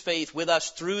precious faith with us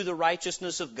through the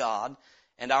righteousness of God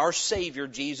and our Savior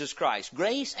Jesus Christ.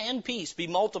 Grace and peace be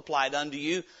multiplied unto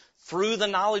you through the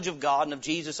knowledge of God and of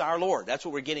Jesus our Lord. That's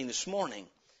what we're getting this morning.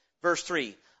 Verse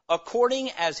 3. According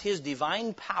as His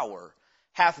divine power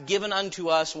hath given unto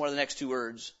us, and what are the next two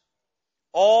words?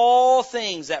 All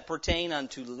things that pertain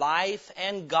unto life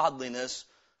and godliness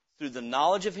through the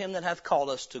knowledge of Him that hath called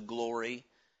us to glory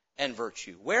and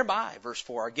virtue. Whereby, verse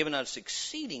 4, are given us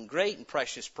exceeding great and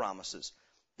precious promises,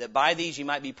 that by these ye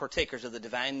might be partakers of the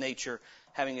divine nature,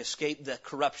 having escaped the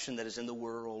corruption that is in the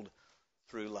world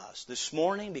through lust. This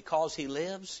morning, because He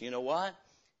lives, you know what?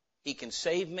 He can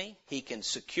save me. He can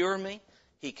secure me.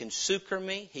 He can succor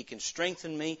me, He can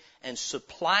strengthen me, and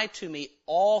supply to me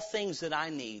all things that I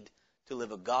need to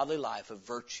live a godly life of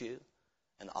virtue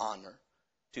and honor,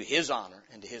 to His honor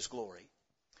and to His glory.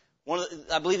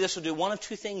 I believe this will do one of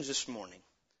two things this morning.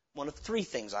 One of three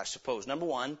things, I suppose. Number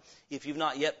one, if you've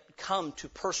not yet come to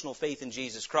personal faith in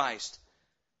Jesus Christ,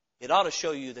 it ought to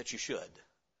show you that you should.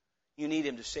 You need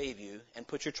Him to save you, and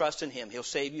put your trust in Him. He'll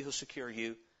save you, He'll secure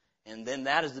you. And then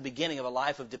that is the beginning of a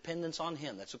life of dependence on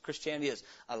Him. That's what Christianity is,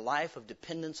 a life of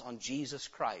dependence on Jesus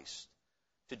Christ.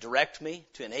 to direct me,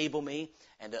 to enable me,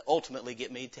 and to ultimately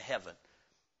get me to heaven.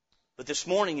 But this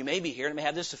morning you may be here and it may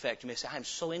have this effect. You may say, I'm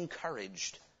so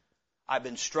encouraged. I've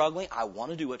been struggling. I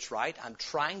want to do what's right. I'm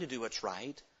trying to do what's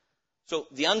right. So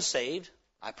the unsaved,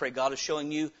 I pray God is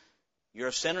showing you you're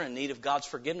a sinner in need of God's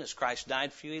forgiveness. Christ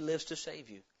died for you. He lives to save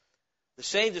you. The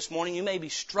saved this morning, you may be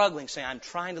struggling, saying, I'm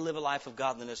trying to live a life of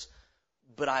godliness,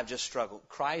 but I've just struggled.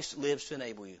 Christ lives to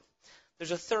enable you.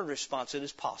 There's a third response that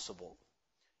is possible.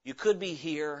 You could be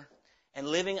here and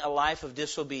living a life of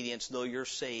disobedience, though you're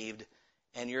saved,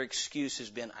 and your excuse has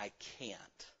been, I can't.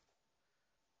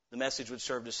 The message would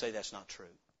serve to say that's not true.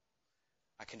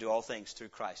 I can do all things through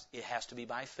Christ. It has to be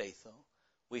by faith, though.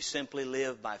 We simply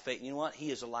live by faith. You know what? He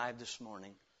is alive this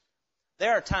morning.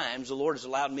 There are times the Lord has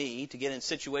allowed me to get in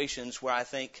situations where I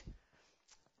think,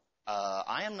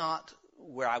 I am not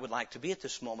where I would like to be at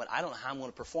this moment. I don't know how I'm going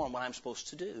to perform what I'm supposed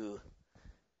to do.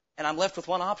 And I'm left with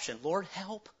one option. Lord,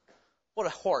 help. What a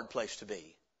hard place to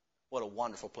be. What a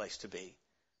wonderful place to be.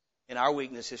 In our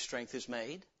weakness, His strength is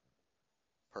made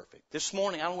perfect. This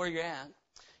morning, I don't know where you're at.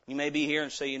 You may be here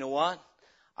and say, you know what?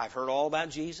 I've heard all about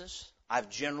Jesus. I've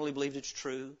generally believed it's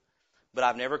true. But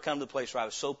I've never come to the place where I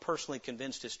was so personally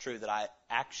convinced it's true that I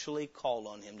actually called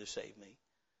on Him to save me.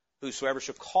 Whosoever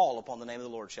shall call upon the name of the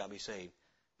Lord shall be saved.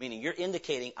 Meaning you're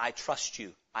indicating, I trust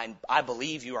you. I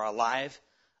believe you are alive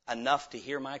enough to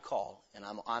hear my call. And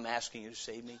I'm asking you to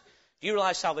save me. Do you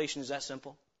realize salvation is that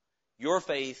simple? Your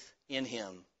faith in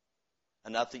Him.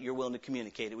 Enough that you're willing to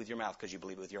communicate it with your mouth because you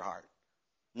believe it with your heart.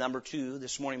 Number two,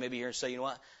 this morning maybe here and say, you know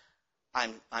what?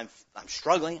 I'm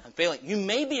struggling. I'm failing. You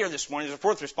may be here this morning. As a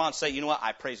fourth response, say, you know what?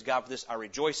 I praise God for this. I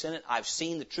rejoice in it. I've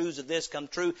seen the truths of this come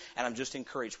true, and I'm just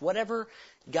encouraged. Whatever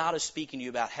God is speaking to you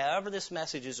about, however this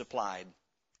message is applied,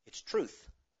 it's truth.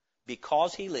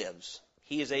 Because He lives,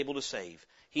 He is able to save.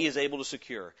 He is able to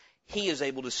secure. He is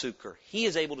able to succor. He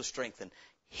is able to strengthen.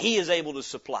 He is able to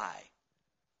supply.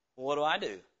 Well, what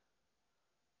do?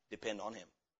 Depend on Him.